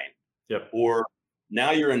can't train. Yep. Or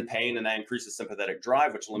now you're in pain, and that increases sympathetic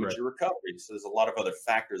drive, which limits your recovery. So there's a lot of other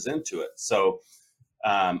factors into it. So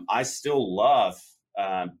I still love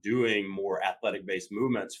doing more athletic-based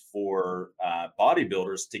movements for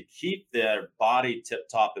bodybuilders to keep their body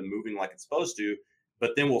tip-top and moving like it's supposed to,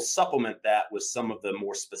 but then we'll supplement that with some of the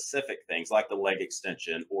more specific things like the leg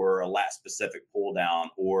extension or a lat-specific pull-down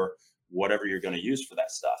or whatever you're going to use for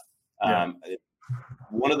that stuff. Yeah.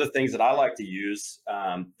 One of the things that I like to use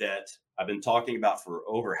that I've been talking about for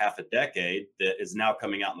over half a decade that is now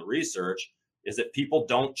coming out in the research is that people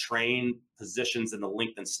don't train positions in the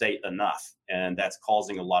lengthened state enough. And that's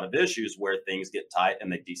causing a lot of issues where things get tight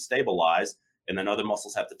and they destabilize, and then other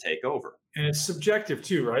muscles have to take over. And it's subjective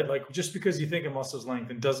too, right? Like just because you think a muscle is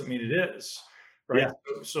lengthened doesn't mean it is, right? Yeah.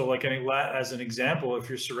 So like any lat, as an example, if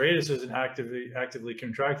your serratus isn't actively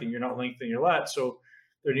contracting, you're not lengthening your lat. So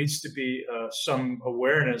there needs to be some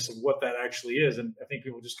awareness of what that actually is. And I think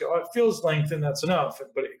people just go, oh, it feels lengthened, that's enough.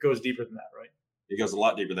 But it goes deeper than that, right? It goes a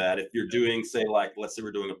lot deeper than that. If you're doing, say, like, let's say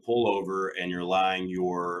we're doing a pullover and you're allowing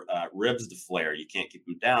your ribs to flare, you can't keep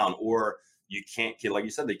them down, or you can't get, like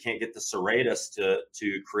you said, they can't get the serratus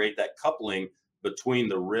to create that coupling between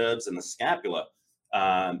the ribs and the scapula.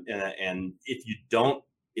 And if you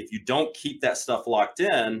don't keep that stuff locked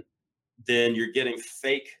in, then you're getting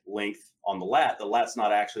fake length on the lat. The lat's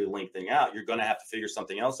not actually lengthening out. You're going to have to figure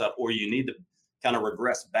something else out, or you need to kind of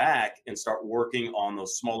regress back and start working on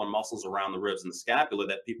those smaller muscles around the ribs and the scapula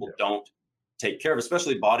that people don't take care of,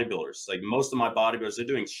 especially bodybuilders. Like most of my bodybuilders, they're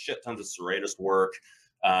doing shit tons of serratus work.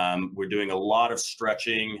 We're doing a lot of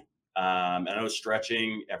stretching. I know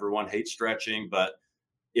stretching, everyone hates stretching, but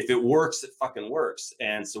if it works, it fucking works.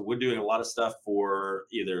 And so we're doing a lot of stuff for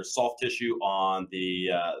either soft tissue on the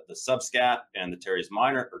subscap and the teres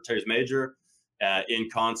minor or teres major, in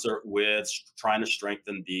concert with trying to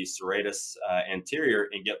strengthen the serratus anterior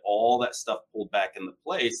and get all that stuff pulled back into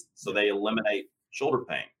place so they eliminate shoulder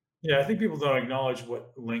pain. Yeah, I think people don't acknowledge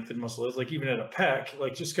what lengthened muscle is. Like even at a pec,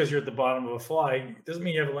 like just because you're at the bottom of a fly doesn't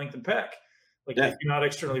mean you have a lengthened pec. Like if you're not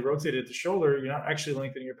externally rotated at the shoulder, you're not actually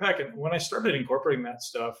lengthening your pec. And when I started incorporating that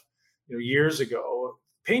stuff, years ago,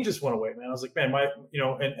 pain just went away, man. I was like, man,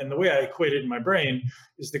 and the way I equated in my brain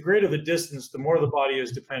is the greater the distance, the more the body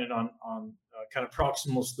is dependent on kind of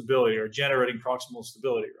proximal stability or generating proximal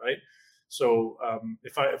stability, right? So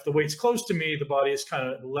if the weight's close to me, the body is kind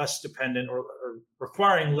of less dependent or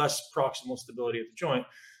requiring less proximal stability at the joint.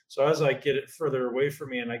 So as I get it further away from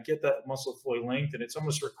me and I get that muscle fully lengthened, it's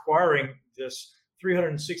almost requiring this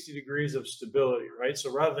 360 degrees of stability, right?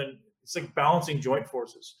 So it's like balancing joint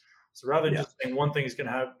forces. So rather than just saying one thing is going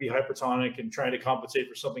to be hypertonic and trying to compensate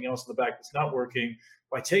for something else in the back that's not working,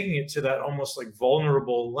 by taking it to that almost like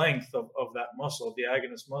vulnerable length of that muscle, of the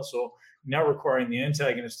agonist muscle, now requiring the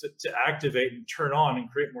antagonist to activate and turn on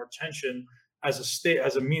and create more tension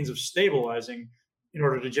as a means of stabilizing in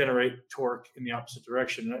order to generate torque in the opposite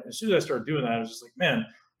direction. And as soon as I started doing that, I was just like, man,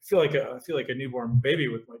 I feel like a newborn baby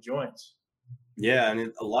with my joints. Yeah,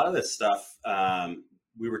 and a lot of this stuff,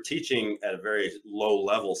 we were teaching at a very low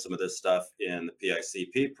level some of this stuff in the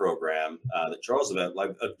PICP program that Charles about, like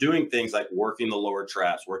of doing things like working the lower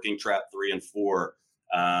traps, working trap 3 and 4,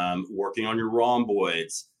 working on your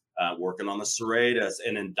rhomboids, working on the serratus,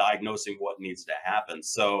 and then diagnosing what needs to happen.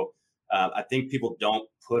 So I think people don't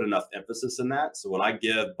put enough emphasis in that. So when I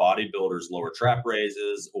give bodybuilders lower trap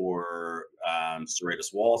raises or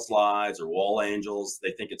serratus wall slides or wall angels,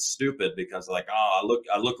 they think it's stupid because they're like, oh,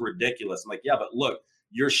 I look ridiculous. I'm like, yeah, but look,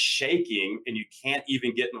 you're shaking and you can't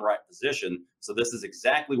even get in the right position. So this is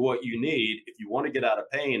exactly what you need if you want to get out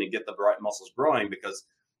of pain and get the right muscles growing, because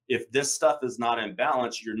if this stuff is not in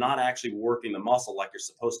balance, you're not actually working the muscle like you're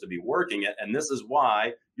supposed to be working it. And this is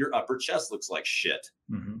why your upper chest looks like shit.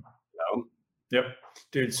 Mm-hmm. Yep,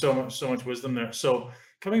 dude, so much wisdom there. So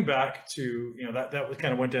coming back to, that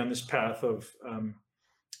kind of went down this path of,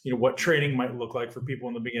 what training might look like for people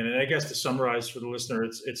in the beginning. And I guess to summarize for the listener,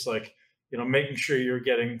 it's like, making sure you're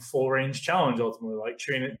getting full range challenge ultimately, like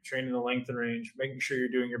training the length and range, making sure you're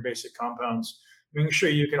doing your basic compounds, making sure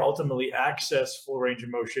you can ultimately access full range of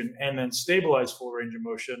motion and then stabilize full range of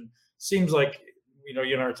motion. Seems like, you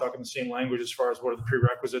and I are talking the same language as far as what the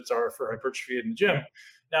prerequisites are for hypertrophy in the gym.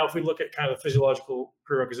 Now, if we look at kind of the physiological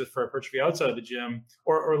prerequisites for hypertrophy outside of the gym,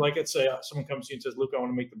 or like let's say someone comes to you and says, Luke, I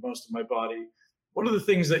want to make the most of my body. What are the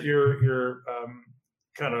things that you're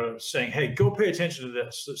kind of saying, hey, go pay attention to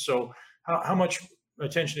this? So how much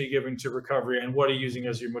attention are you giving to recovery and what are you using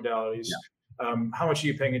as your modalities? Yeah. How much are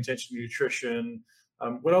you paying attention to nutrition?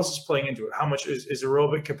 What else is playing into it? How much is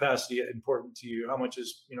aerobic capacity important to you? How much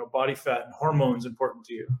is, body fat and hormones important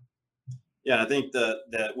to you? Yeah, I think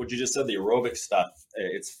that what you just said, the aerobic stuff,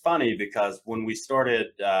 it's funny because when we started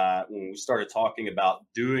talking about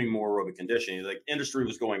doing more aerobic conditioning, like industry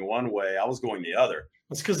was going one way, I was going the other.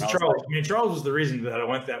 That's because of Charles. I mean, Charles was the reason that I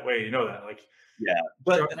went that way. You know that, like, yeah.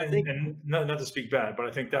 But and I think, and not to speak bad, but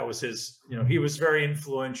I think that was his. You know, he was very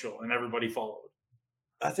influential, and everybody followed.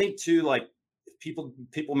 I think too, like people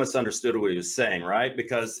misunderstood what he was saying, right?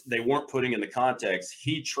 Because they weren't putting in the context.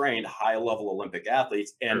 He trained high level Olympic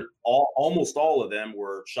athletes, and almost all of them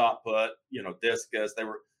were shot put, you know, discus. They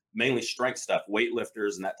were mainly strength stuff,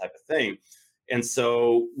 weightlifters, and that type of thing. And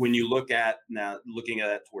so when you looking at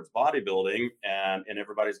it towards bodybuilding, and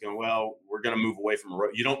everybody's going, well, we're going to move away from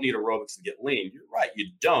you don't need aerobics to get lean. You're right,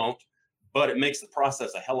 you don't, but it makes the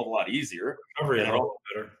process a hell of a lot easier. Recovery a lot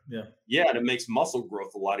better. Yeah. Yeah, and it makes muscle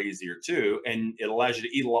growth a lot easier too, and it allows you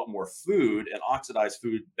to eat a lot more food and oxidize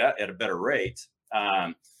food at a better rate.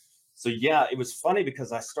 So yeah, it was funny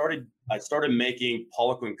because I started making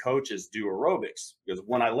Poliquin coaches do aerobics, because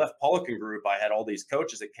when I left Poliquin group, I had all these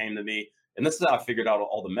coaches that came to me. And this is how I figured out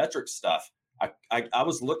all the metric stuff. I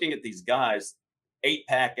was looking at these guys,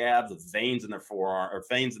 8-pack abs with veins in their forearm or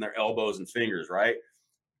veins in their elbows and fingers, right?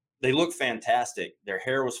 They looked fantastic. Their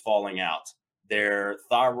hair was falling out. Their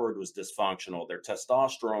thyroid was dysfunctional. Their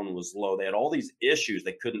testosterone was low. They had all these issues.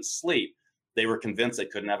 They couldn't sleep. They were convinced they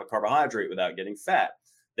couldn't have a carbohydrate without getting fat.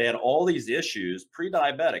 They had all these issues,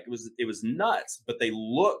 pre-diabetic. It was nuts, but they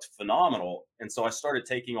looked phenomenal. And so I started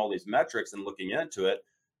taking all these metrics and looking into it.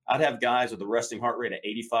 I'd have guys with a resting heart rate of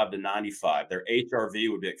 85 to 95. Their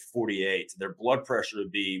HRV would be like 48. Their blood pressure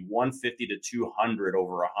would be 150 to 200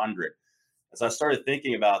 over 100. As I started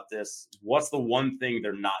thinking about this, what's the one thing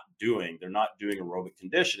they're not doing? They're not doing aerobic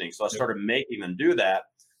conditioning. So I started making them do that.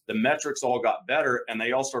 The metrics all got better and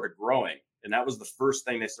they all started growing. And that was the first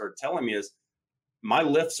thing they started telling me is my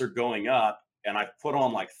lifts are going up and I've put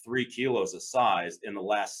on like 3 kilos of size in the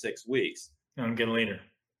last 6 weeks. And I'm getting leaner.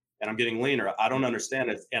 I don't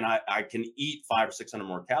understand it. And I can eat 500 or 600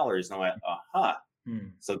 more calories. And I'm like,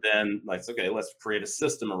 So then like, okay, let's create a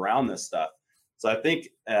system around this stuff. So I think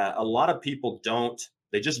a lot of people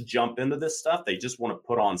they just jump into this stuff. They just want to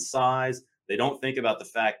put on size. They don't think about the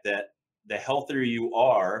fact that the healthier you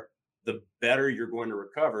are, the better you're going to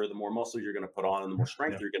recover, the more muscle you're going to put on and the more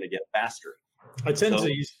strength you're going to get faster. I tend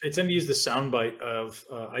to use the soundbite of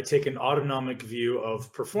I take an autonomic view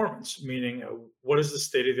of performance, meaning what is the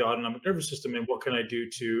state of the autonomic nervous system and what can I do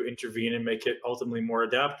to intervene and make it ultimately more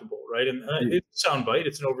adaptable, right? And it's a soundbite,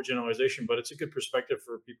 it's an overgeneralization, but it's a good perspective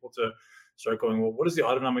for people to start going, well, what is the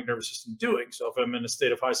autonomic nervous system doing? So if I'm in a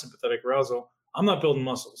state of high sympathetic arousal, I'm not building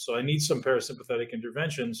muscle. So I need some parasympathetic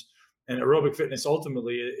interventions. And aerobic fitness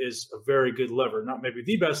ultimately is a very good lever, not maybe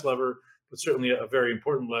the best lever, but certainly a very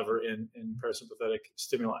important lever in parasympathetic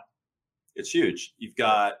stimuli. It's huge. You've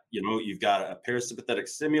got a parasympathetic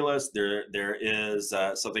stimulus. There is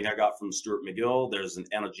something I got from Stuart McGill. There's an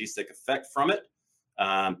analgesic effect from it.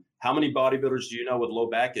 How many bodybuilders do you know with low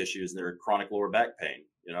back issues and their chronic lower back pain?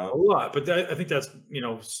 You know, a lot. But I think that's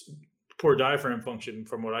poor diaphragm function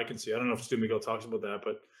from what I can see. I don't know if Stu McGill talks about that,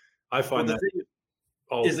 but I find that.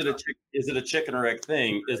 Is it a chicken or egg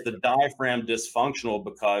thing? Is the diaphragm dysfunctional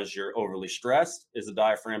because you're overly stressed? Is the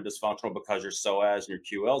diaphragm dysfunctional because your psoas and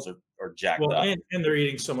your QLs are jacked up? And they're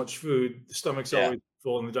eating so much food, the stomach's always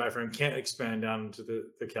full and the diaphragm can't expand down into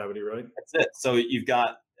the cavity, right? That's it. So you've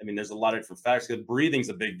got, there's a lot of different factors. Because breathing's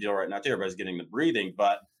a big deal right now too. Everybody's getting the breathing,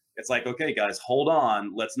 but it's like, okay, guys, hold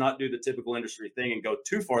on. Let's not do the typical industry thing and go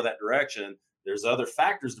too far that direction. There's other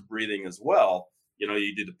factors to breathing as well.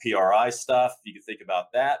 You do the PRI stuff, you can think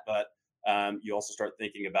about that, but you also start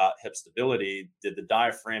thinking about hip stability. Did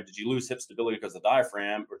you lose hip stability because of the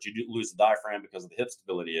diaphragm, or did you lose the diaphragm because of the hip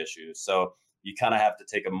stability issues? So you kind of have to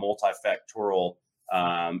take a multifactorial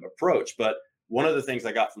approach. But one of the things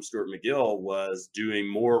I got from Stuart McGill was doing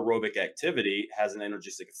more aerobic activity has an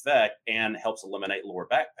analgesic effect and helps eliminate lower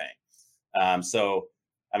back pain. So,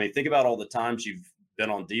 think about all the times you've been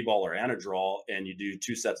on D-ball or Anadrol and you do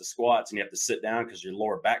 2 sets of squats and you have to sit down because your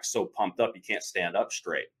lower back's so pumped up you can't stand up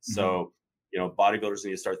straight. Mm-hmm. So, bodybuilders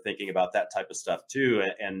need to start thinking about that type of stuff too,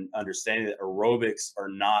 and understanding that aerobics are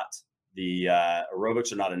not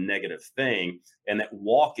a negative thing, and that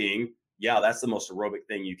walking, that's the most aerobic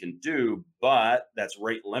thing you can do, but that's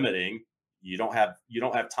rate limiting. You don't have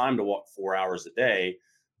time to walk 4 hours a day,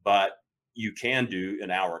 but you can do an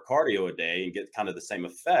hour cardio a day and get kind of the same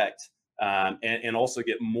effect. And also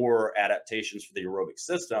get more adaptations for the aerobic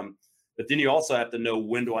system. But then you also have to know,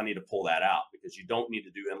 when do I need to pull that out? Because you don't need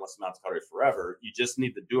to do endless amounts of cardio forever. You just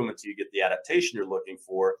need to do them until you get the adaptation you're looking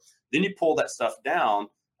for. Then you pull that stuff down,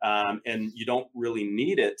 and you don't really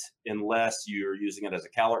need it unless you're using it as a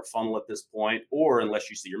caloric funnel at this point, or unless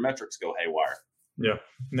you see your metrics go haywire. Yeah.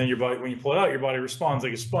 And then your body, when you pull it out, your body responds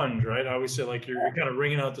like a sponge, right? I always say, like, you're kind of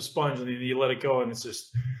wringing out the sponge and then you let it go and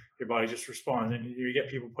it's your body just responds. And you get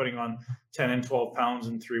people putting on 10 and 12 pounds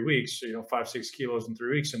in 3 weeks, so, 5-6 kilos in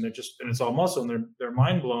 3 weeks, and it's all muscle, and they're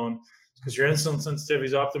mind blown because your insulin sensitivity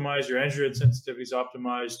is optimized, your androgen sensitivity is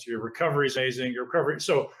optimized, your recovery is amazing, your recovery.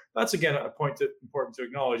 So that's, again, a point that important to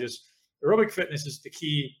acknowledge is aerobic fitness is the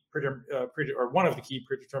key, or one of the key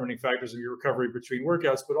predetermining factors of your recovery between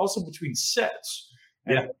workouts, but also between sets.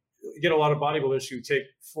 And Yeah. you get a lot of bodybuilders who take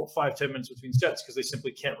 5-10 minutes between sets because they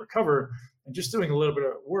simply can't recover. And just doing a little bit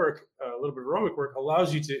of work, a little bit of aerobic work,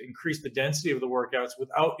 allows you to increase the density of the workouts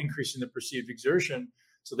without increasing the perceived exertion.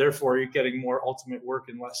 So therefore, you're getting more ultimate work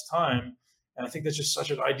in less time. And I think that's just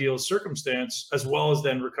such an ideal circumstance, as well as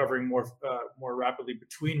then recovering more rapidly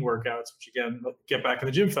between workouts, which, again, get back in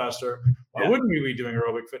the gym faster. Why wouldn't we be doing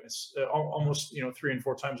aerobic fitness almost 3 and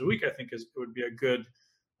 4 times a week? I think it would be a good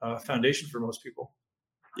foundation for most people.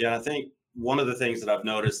 Yeah, I think one of the things that I've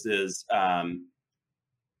noticed is a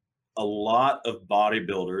lot of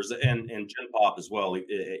bodybuilders and Gen Pop as well,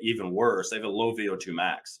 even worse, they have a low VO2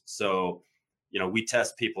 max. So, we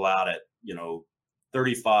test people out at,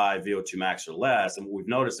 35 VO2 max or less. And what we've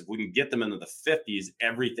noticed, if we can get them into the 50s,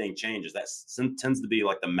 everything changes. That tends to be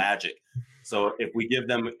like the magic. So if we give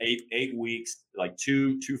them eight weeks, like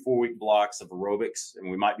two 4-week blocks of aerobics, and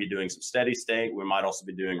we might be doing some steady state, we might also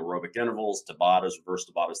be doing aerobic intervals, Tabatas, reverse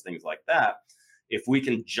Tabatas, things like that. If we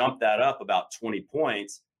can jump that up about 20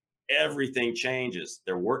 points, everything changes.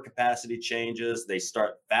 Their work capacity changes.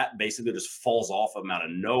 Fat basically just falls off of them out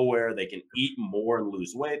of nowhere. They can eat more and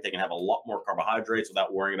lose weight. They can have a lot more carbohydrates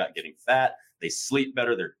without worrying about getting fat. They sleep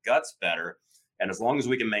better, their gut's better. And as long as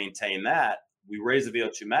we can maintain that, we raise the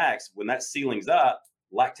VO2 max. When that ceiling's up,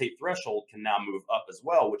 lactate threshold can now move up as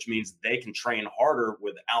well, which means they can train harder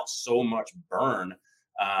without so much burn.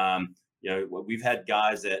 We've had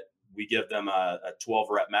guys that we give them a 12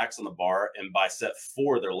 rep max on the bar, and by set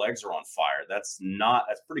 4, their legs are on fire. That's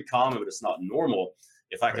pretty common, but it's not normal.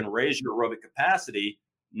 If I can raise your aerobic capacity,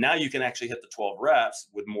 now you can actually hit the 12 reps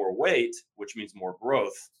with more weight, which means more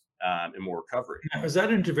growth and more recovery. Now, is that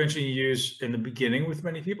intervention you use in the beginning with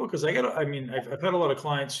many people? Because I've had a lot of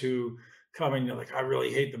clients who come and like, I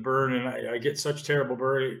really hate the burn, and I get such terrible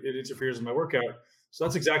burn, it interferes with my workout. So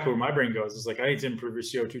that's exactly where my brain goes. It's like, I need to improve your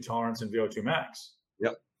CO2 tolerance and VO2 max.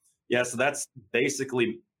 Yep. Yeah, so that's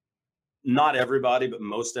basically not everybody, but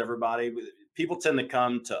most everybody. People tend to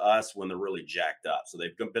come to us when they're really jacked up. So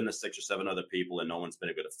they've been to 6 or 7 other people and no one's been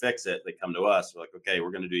able to fix it. They come to us. We're like, okay,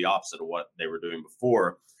 we're going to do the opposite of what they were doing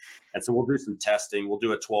before. And so we'll do some testing. We'll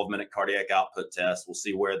do a 12-minute cardiac output test. We'll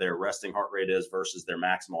see where their resting heart rate is versus their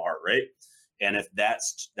maximal heart rate. And if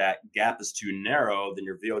that gap is too narrow, then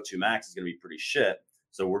your VO2 max is going to be pretty shit.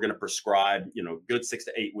 So we're going to prescribe, good 6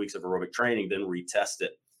 to 8 weeks of aerobic training, then retest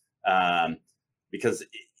it. Because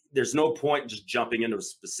there's no point just jumping into a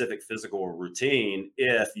specific physical routine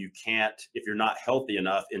if you're not healthy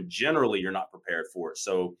enough, and generally you're not prepared for it.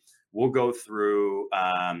 So we'll go through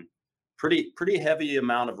pretty heavy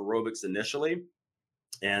amount of aerobics initially,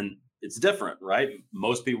 and it's different, right?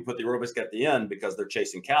 Most people put the aerobics at the end because they're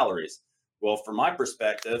chasing calories. Well, from my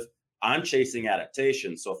perspective, I'm chasing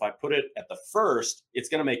adaptation. So if I put it at the first, it's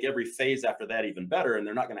going to make every phase after that even better. And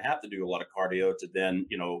they're not going to have to do a lot of cardio to then,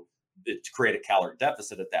 to create a caloric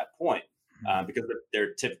deficit at that point, because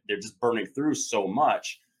they're just burning through so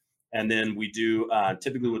much. And then we do,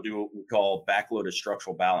 typically we'll do what we call backloaded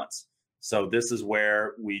structural balance. So this is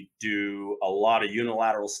where we do a lot of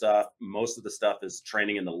unilateral stuff. Most of the stuff is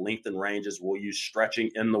training in the lengthened ranges. We'll use stretching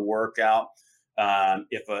in the workout.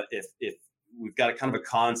 If we've got a kind of a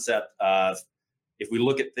concept of, if we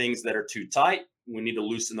look at things that are too tight, we need to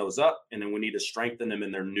loosen those up, and then we need to strengthen them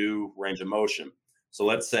in their new range of motion. So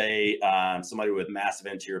let's say somebody with massive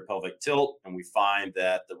anterior pelvic tilt, and we find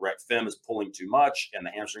that the rec fem is pulling too much and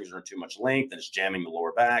the hamstrings are in too much length and it's jamming the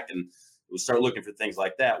lower back, and we start looking for things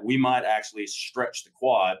like that. We might actually stretch the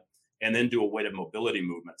quad and then do a weighted mobility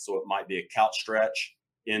movement. So it might be a couch stretch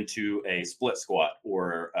into a split squat,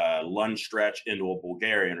 or a lunge stretch into a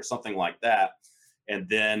Bulgarian, or something like that. And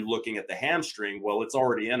then looking at the hamstring, well, it's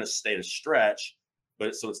already in a state of stretch,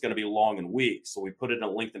 but so it's going to be long and weak. So we put it in a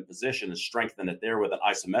lengthened position and strengthen it there with an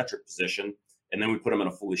isometric position. And then we put them in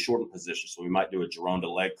a fully shortened position. So we might do a Gironda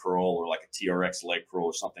leg curl, or like a TRX leg curl,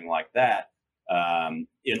 or something like that,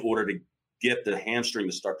 in order to get the hamstring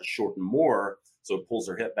to start to shorten more, so it pulls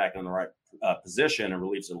their hip back in the right position and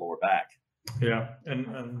relieves their lower back. Yeah,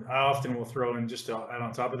 and I often will throw in, just to add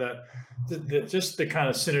on top of that, just the kind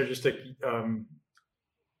of synergistic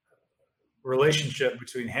relationship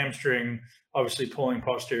between hamstring obviously pulling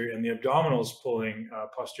posterior and the abdominals pulling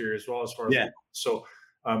posterior as well, as far as so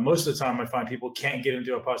most of the time I find people can't get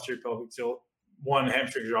into a posterior pelvic tilt. One,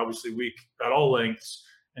 hamstrings are obviously weak at all lengths,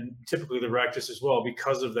 and typically the rectus as well,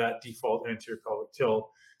 because of that default anterior pelvic tilt.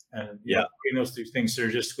 And doing those two things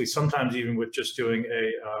synergistically, sometimes even with just doing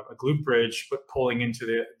a glute bridge, but pulling into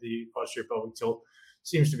the posterior pelvic tilt,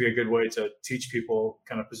 seems to be a good way to teach people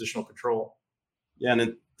kind of positional control. Yeah, and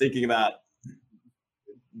then thinking about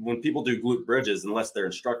when people do glute bridges, unless they're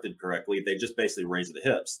instructed correctly, they just basically raise the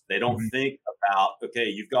hips. They don't think about, okay,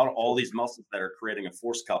 you've got all these muscles that are creating a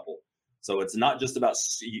force couple. So it's not just about,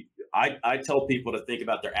 I tell people to think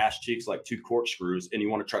about their ass cheeks like two corkscrews, and you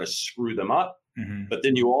want to try to screw them up, but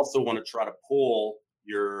then you also want to try to pull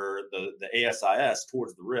the ASIS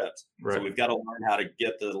towards the ribs. Right. So we've got to learn how to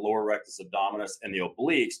get the lower rectus abdominis and the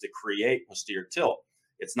obliques to create posterior tilt.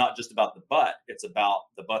 It's not just about the butt, it's about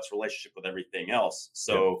the butt's relationship with everything else.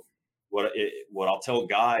 So what I'll tell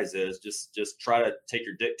guys is just try to take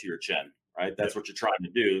your dick to your chin, right? That's what you're trying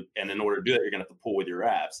to do. And in order to do that, you're going to have to pull with your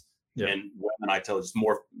abs. And women, I tell just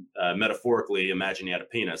more metaphorically, imagine you had a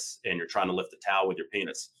penis and you're trying to lift a towel with your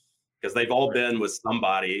penis, because they've all been with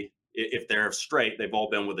somebody. If they're straight, they've all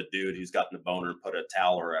been with a dude who's gotten a boner and put a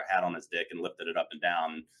towel or a hat on his dick and lifted it up and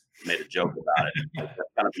down and made a joke about it. That's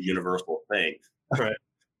kind of a universal thing. Right.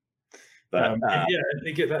 But I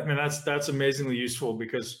think that's amazingly useful,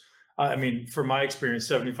 because I mean, from my experience,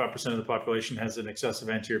 75% of the population has an excessive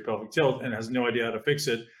anterior pelvic tilt and has no idea how to fix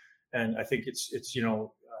it. And I think it's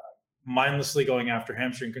mindlessly going after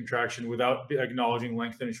hamstring contraction without acknowledging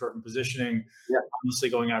lengthen and shorten positioning, mindlessly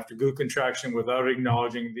going after glute contraction without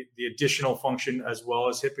acknowledging the additional function as well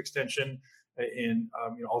as hip extension in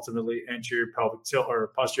ultimately anterior pelvic tilt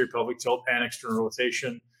or posterior pelvic tilt and external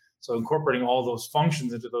rotation. So incorporating all those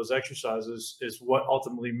functions into those exercises is what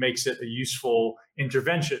ultimately makes it a useful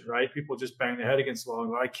intervention, right? People just bang their head against the wall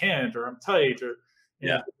and go, I can't, or I'm tight, or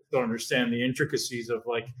don't understand the intricacies of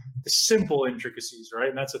like the simple intricacies, right?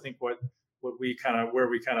 And that's, I think, where we kind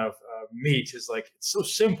of meet is like, it's so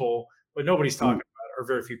simple, but nobody's talking about it, or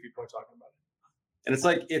very few people are talking about it. And it's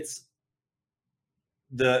like,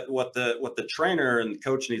 what the trainer and the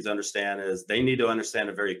coach needs to understand is they need to understand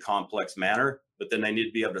a very complex manner, but then they need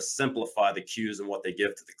to be able to simplify the cues and what they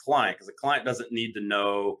give to the client, because the client doesn't need to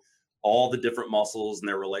know all the different muscles and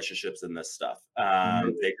their relationships in this stuff.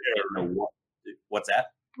 They don't know what's that.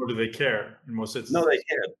 Or do they care in most instances? No, they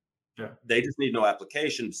care. Yeah. They just need no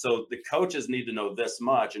application. So the coaches need to know this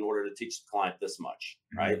much in order to teach the client this much,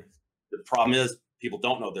 right? The problem is people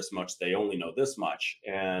don't know this much. They only know this much.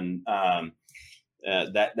 And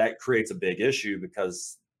that creates a big issue,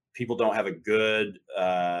 because people don't have a good,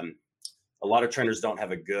 a lot of trainers don't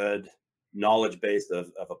have a good knowledge base of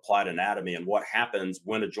applied anatomy and what happens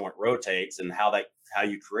when a joint rotates, and how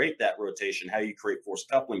you create that rotation, how you create force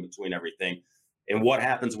coupling between everything, and what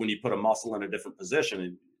happens when you put a muscle in a different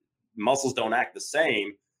position. Muscles don't act the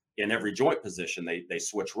same in every joint position. They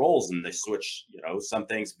switch roles, and they switch, some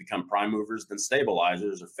things become prime movers, then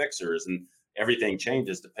stabilizers or fixers, and everything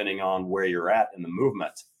changes depending on where you're at in the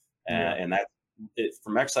movement. And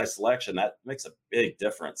from exercise selection, that makes a big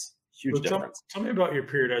difference. Huge difference. Tell me about your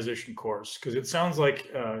periodization course, because it sounds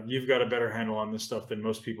like you've got a better handle on this stuff than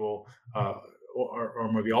most people,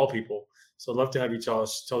 or maybe all people. So I'd love to have you tell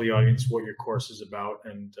the audience what your course is about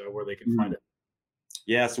and where they can find it.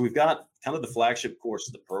 Yeah, so we've got kind of the flagship course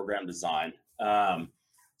of the program design.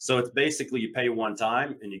 So it's basically you pay one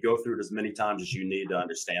time and you go through it as many times as you need to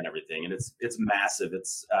understand everything. And it's massive.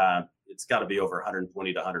 It's got to be over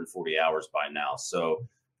 120 to 140 hours by now. So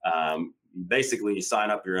basically you sign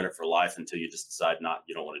up, you're in it for life until you just decide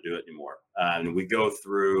you don't want to do it anymore. And we go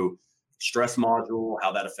through stress module,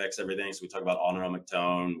 how that affects everything. So we talk about autonomic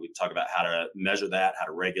tone. We talk about how to measure that, how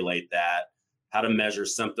to regulate that, how to measure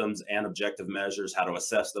symptoms and objective measures, how to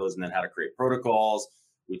assess those, and then how to create protocols.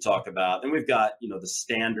 We talk about, and we've got, the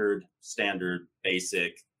standard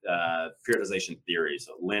basic periodization theory.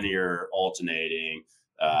 So linear, alternating,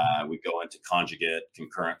 we go into conjugate,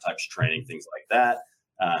 concurrent types of training, things like that.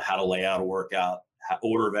 How to lay out a workout,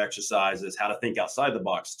 order of exercises, how to think outside the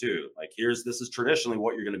box too. Like this is traditionally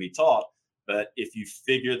what you're going to be taught. But if you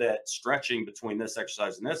figure that stretching between this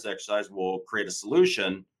exercise and this exercise will create a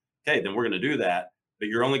solution, okay, then we're going to do that. But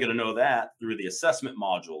you're only going to know that through the assessment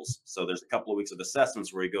modules. So there's a couple of weeks of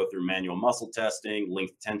assessments where you go through manual muscle testing,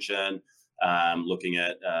 length tension, looking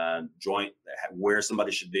at joint, where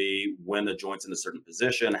somebody should be, when the joint's in a certain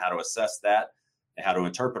position, how to assess that, and how to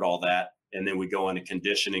interpret all that. And then we go into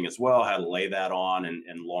conditioning as well, how to lay that on, and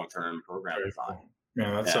long-term program design.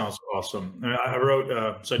 Yeah, that sounds awesome. I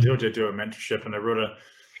wrote, so I do a mentorship, and I wrote a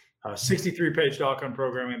 63-page doc on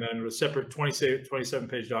programming, and then a separate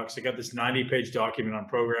 27-page doc. So I got this 90-page document on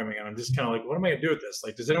programming, and I'm just kind of like, what am I going to do with this?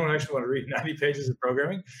 Like, does anyone actually want to read 90 pages of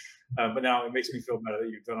programming? But now it makes me feel better that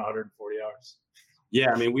you've done 140 hours.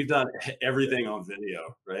 Yeah, I mean, we've done everything on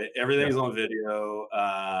video, right? Everything's on video.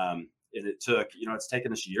 And it took, it's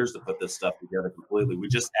taken us years to put this stuff together completely. We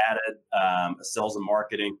just added a sales and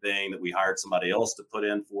marketing thing that we hired somebody else to put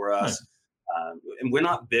in for Nice. us. And we're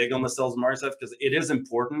not big on the sales and marketing stuff because it is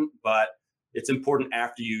important, but it's important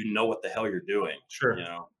after you know what the hell you're doing. Sure.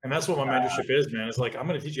 And that's what my mentorship is, man. It's like, I'm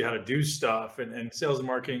going to teach you how to do stuff and sales and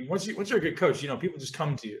marketing. Once you're a good coach, people just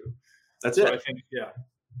come to you. That's so it. I think,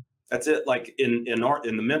 That's it. Like in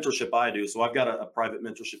the mentorship I do. So I've got a private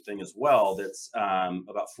mentorship thing as well. That's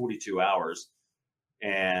about 42 hours.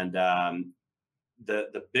 And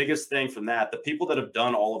the biggest thing from that, the people that have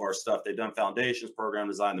done all of our stuff, they've done foundations, program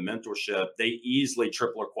design, the mentorship, they easily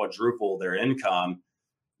triple or quadruple their income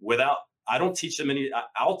without, I don't teach them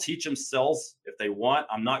I'll teach them sales if they want.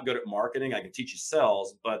 I'm not good at marketing. I can teach you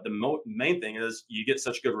sales, but the main thing is you get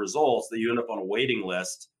such good results that you end up on a waiting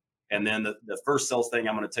list. And then the first sales thing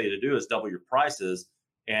I'm going to tell you to do is double your prices.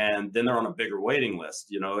 And then they're on a bigger waiting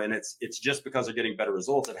list, and it's just because they're getting better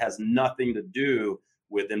results. It has nothing to do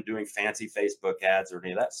with them doing fancy Facebook ads or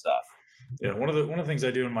any of that stuff. Yeah, one of the things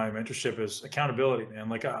I do in my mentorship is accountability, man.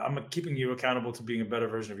 Like I'm keeping you accountable to being a better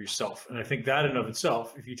version of yourself, and I think that in of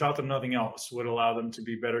itself, if you taught them nothing else, would allow them to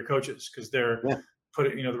be better coaches because they're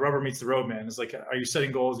the rubber meets the road, man. It's like, are you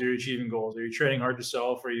setting goals? Are you achieving goals? Are you training hard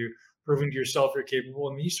yourself? Are you proving to yourself you're capable?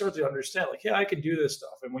 And then you start to understand, like, yeah, I can do this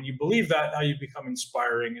stuff. And when you believe that, now you become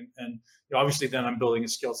inspiring. And obviously, then I'm building a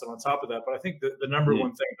skill set on top of that. But I think the number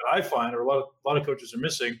one thing that I find, or a lot of coaches are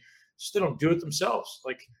missing, is they don't do it themselves.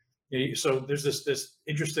 Like, so there's this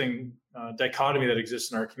interesting dichotomy that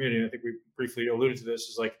exists in our community. And I think we briefly alluded to this.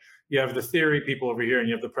 Is like you have the theory people over here, and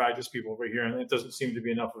you have the practice people over here, and it doesn't seem to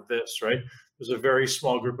be enough of this, right? There's a very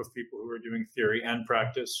small group of people who are doing theory and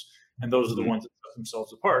practice, and those are the ones that set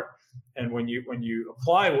themselves apart. And when you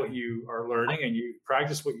apply what you are learning and you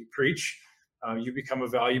practice what you preach, you become a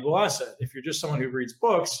valuable asset. If you're just someone who reads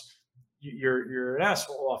books, you're an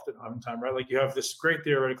asshole oftentimes, right? Like you have this great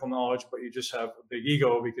theoretical knowledge, but you just have a big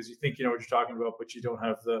ego because you think you know what you're talking about, but you don't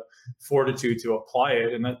have the fortitude to apply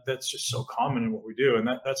it. And that's just so common in what we do. And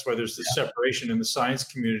that's why there's this separation in the science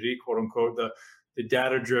community, quote unquote, the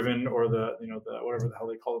data driven or the whatever the hell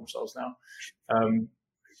they call themselves now,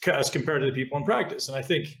 as compared to the people in practice. And I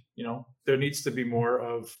think, there needs to be more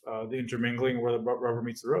of the intermingling where the rubber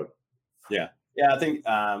meets the road. Yeah. I think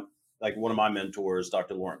like one of my mentors,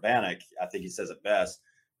 Dr. Laurent Bannock, I think he says it best.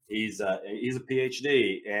 He's a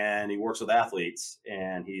PhD and he works with athletes.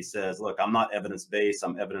 And he says, look, I'm not evidence-based,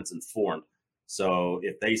 I'm evidence-informed. So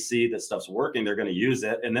if they see that stuff's working, they're going to use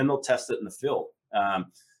it and then they'll test it in the field.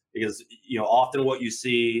 Because, often what you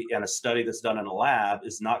see in a study that's done in a lab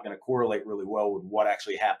is not going to correlate really well with what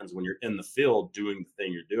actually happens when you're in the field doing the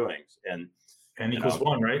thing you're doing. And N equals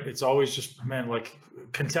one, right? It's always just, man, like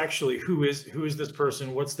contextually, who is this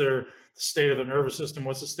person? What's their state of the nervous system?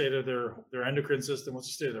 What's the state of their endocrine system? What's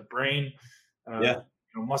the state of their brain?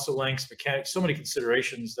 Muscle lengths, mechanics, so many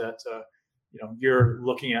considerations that, you're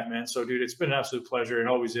looking at, man. So dude, it's been an absolute pleasure and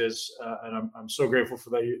always is. And I'm so grateful for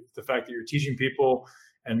that. The fact that you're teaching people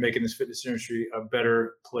and making this fitness industry a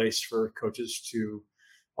better place for coaches to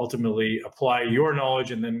ultimately apply your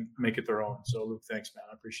knowledge and then make it their own. So Luke, thanks, man.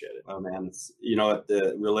 I appreciate it. Oh man, it's,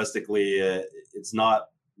 realistically, it's not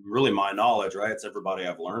really my knowledge, right? It's everybody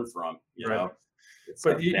I've learned from, know.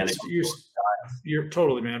 But you're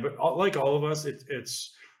totally, man. But like all of us,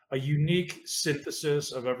 it's a unique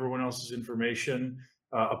synthesis of everyone else's information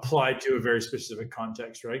applied to a very specific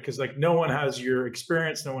context, right? Because like no one has your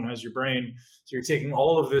experience, no one has your brain. So you're taking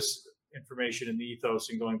all of this information in the ethos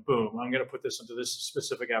and going, boom, I'm going to put this into this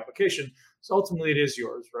specific application. So ultimately it is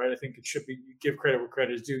yours, right? I think it should be, you give credit where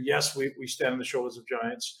credit is due. Yes, we stand on the shoulders of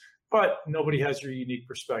giants, but nobody has your unique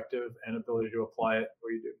perspective and ability to apply it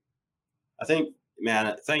where you do. I think,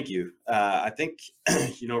 man, thank you. I think,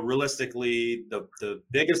 realistically, the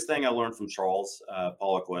biggest thing I learned from Charles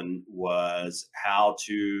Poliquin was how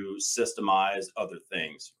to systemize other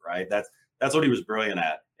things, right? That's what he was brilliant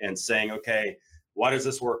at, and saying, okay, why does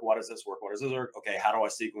this work? Why does this work? Why does this work? Okay, how do I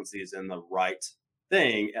sequence these in the right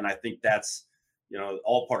thing? And I think that's,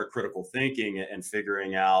 all part of critical thinking and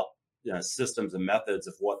figuring out, systems and methods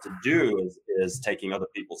of what to do is taking other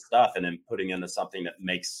people's stuff and then putting into something that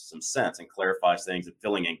makes some sense and clarifies things and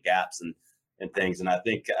filling in gaps and things. And I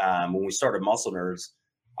think when we started Muscle Nerds,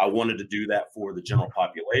 I wanted to do that for the general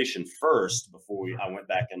population first before I went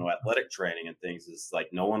back into athletic training and things. It's like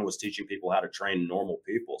no one was teaching people how to train normal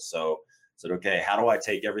people. So I said, okay, how do I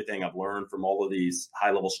take everything I've learned from all of these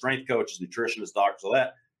high-level strength coaches, nutritionists, doctors, all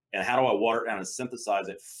that, and how do I water it down and synthesize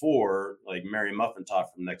it for like Mary Muffin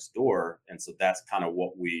Top from next door? And so that's kind of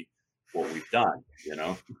what we've done,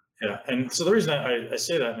 Yeah. And so the reason I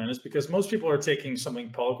say that, man, is because most people are taking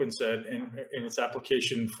something Paul Quinn said in its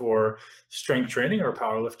application for strength training or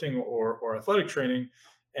powerlifting or athletic training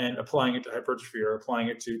and applying it to hypertrophy or applying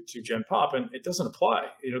it to Gen Pop. And it doesn't apply.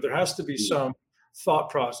 There has to be some thought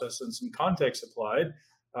process and some context applied.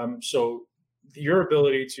 So your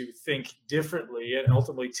ability to think differently and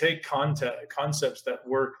ultimately take concepts that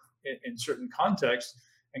work in certain contexts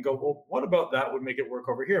and go, well, what about that would make it work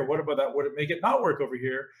over here? What about that would it make it not work over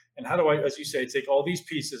here? And how do I, as you say, take all these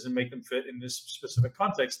pieces and make them fit in this specific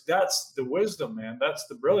context? That's the wisdom, man. That's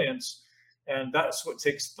the brilliance. And that's what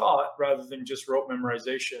takes thought rather than just rote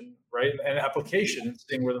memorization, right? And application and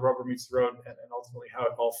seeing where the rubber meets the road and ultimately how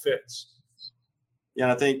it all fits. Yeah,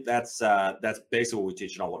 and I think that's basically what we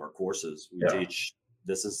teach in all of our courses. We teach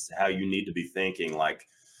this is how you need to be thinking. Like,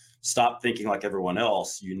 stop thinking like everyone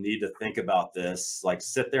else. You need to think about this. Like,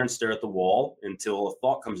 sit there and stare at the wall until a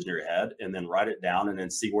thought comes in your head, and then write it down, and then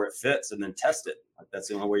see where it fits, and then test it. Like, that's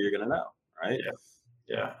the only way you're going to know, right?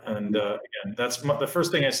 Yeah. And again, that's the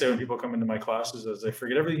first thing I say when people come into my classes is they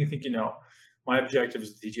forget everything you think you know. My objective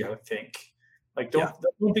is to teach you how to think. Like, don't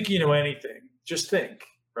think you know anything. Just think.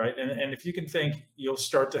 Right. And if you can think, you'll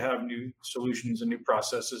start to have new solutions and new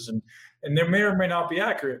processes and they may or may not be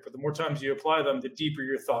accurate, but the more times you apply them, the deeper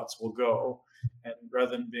your thoughts will go. And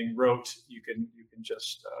rather than being rote, you can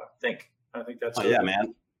just think. I think that's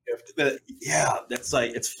man. That's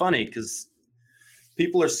like, it's funny because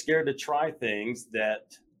people are scared to try things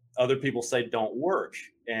that other people say don't work.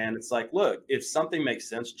 And it's like, look, if something makes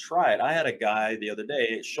sense, try it. I had a guy the other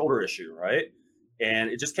day, shoulder issue, right? And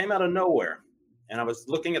it just came out of nowhere. And I was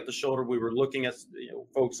looking at the shoulder. We were looking at,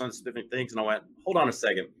 focus on different things. And I went, hold on a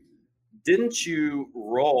second. Didn't you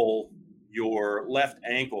roll your left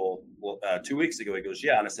ankle 2 weeks ago? He goes,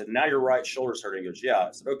 yeah. And I said, now your right shoulder's hurting. He goes, yeah.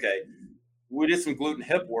 I said, okay. We did some glute and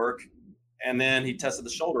hip work. And then he tested the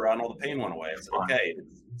shoulder out and all the pain went away. I said, okay, it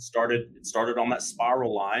started on that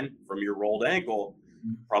spiral line from your rolled ankle,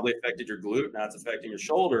 probably affected your glute. Now it's affecting your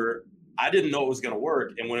shoulder. I didn't know it was going to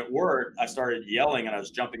work. And when it worked, I started yelling and I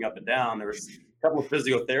was jumping up and down. There was a couple of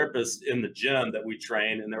physiotherapists in the gym that we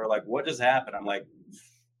trained, and they were like, what just happened? I'm like,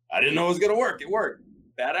 I didn't know it was going to work. It worked.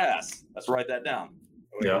 Badass. Let's write that down.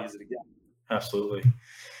 Use it again. Absolutely.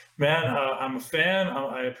 Man, I'm a fan.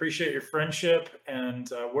 I appreciate your friendship.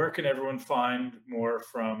 And where can everyone find more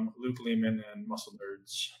from Luke Leaman and Muscle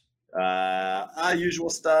Nerds? Usual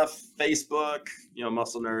stuff, Facebook,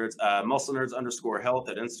 Muscle Nerds, Muscle Nerds _health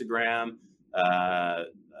at Instagram,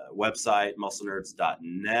 website,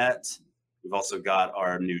 musclenerds.net. We've also got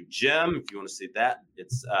our new gym. If you want to see that,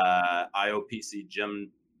 it's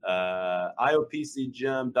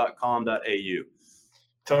iopcgym.com.au.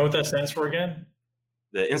 Tell me what that stands for again.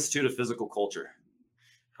 The Institute of Physical Culture.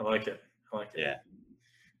 I like it. Yeah.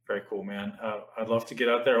 Very cool, man. I'd love to get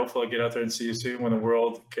out there. Hopefully I'll get out there and see you soon when the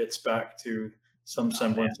world gets back to some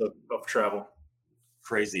semblance of travel.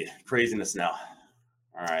 Craziness now.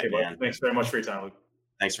 All right, okay, man. Thanks very much for your time, Luke.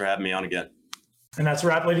 Thanks for having me on again. And that's a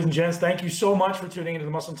wrap, ladies and gents. Thank you so much for tuning into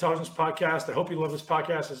the Muscle Intelligence Podcast. I hope you love this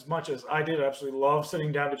podcast as much as I did. I absolutely love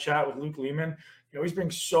sitting down to chat with Luke Leaman. He always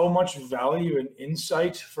brings so much value and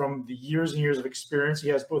insight from the years and years of experience he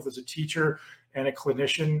has both as a teacher and a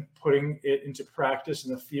clinician, putting it into practice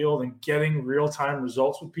in the field and getting real-time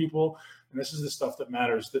results with people. And this is the stuff that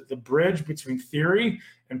matters, the bridge between theory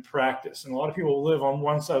and practice. And a lot of people live on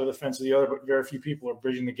one side of the fence or the other, but very few people are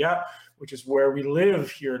bridging the gap, which is where we live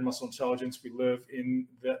here in Muscle Intelligence. We live in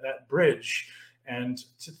that bridge. And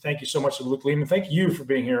thank you so much to Luke Leaman. Thank you for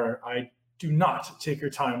being here. I do not take your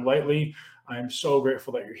time lightly. I am so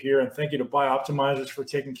grateful that you're here. And thank you to Bioptimizers for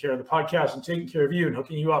taking care of the podcast and taking care of you and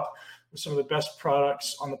hooking you up with some of the best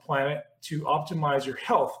products on the planet to optimize your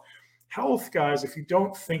health. Health, guys, if you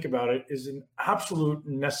don't think about it, is an absolute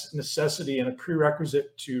necessity and a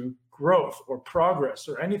prerequisite to growth or progress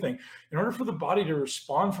or anything. In order for the body to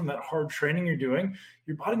respond from that hard training you're doing,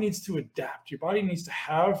 your body needs to adapt. Your body needs to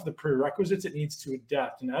have the prerequisites it needs to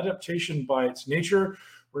adapt. And adaptation by its nature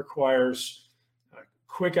requires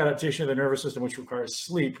quick adaptation of the nervous system, which requires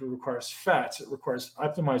sleep, it requires fats, it requires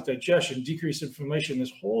optimized digestion, decreased inflammation,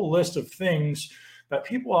 this whole list of things that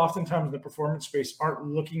people oftentimes in the performance space aren't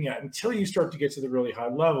looking at until you start to get to the really high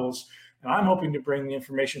levels. And I'm hoping to bring the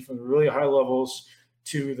information from the really high levels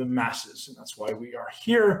to the masses. And that's why we are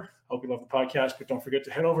here. I hope you love the podcast, but don't forget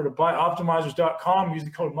to head over to buyoptimizers.com, use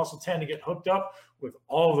the code MUSCLE10 to get hooked up with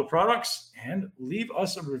all of the products and leave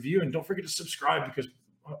us a review. And don't forget to subscribe because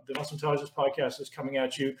the Muscle Intelligence Podcast is coming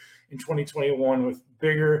at you in 2021 with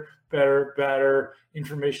bigger, better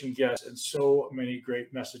information guests and so many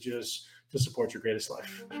great messages to support your greatest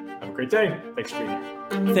life. Have a great day. Thanks for being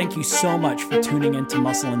here. Thank you so much for tuning into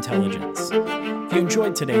Muscle Intelligence. If you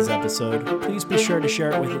enjoyed today's episode, please be sure to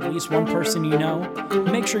share it with at least one person you know.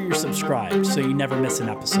 Make sure you're subscribed so you never miss an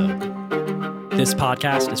episode. This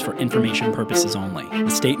podcast is for information purposes only. The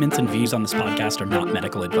statements and views on this podcast are not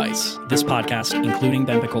medical advice. This podcast, including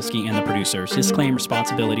Ben Pekulski and the producers, disclaim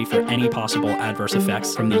responsibility for any possible adverse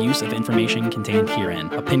effects from the use of information contained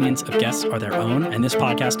herein. Opinions of guests are their own, and this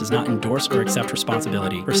podcast does not endorse or accept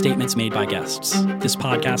responsibility for statements made by guests. This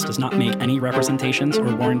podcast does not make any representations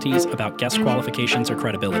or warranties about guest qualifications or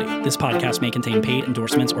credibility. This podcast may contain paid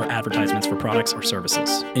endorsements or advertisements for products or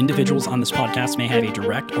services. Individuals on this podcast may have a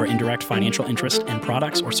direct or indirect financial interest in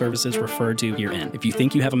products or services referred to herein. If you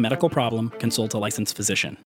think you have a medical problem, consult a licensed physician.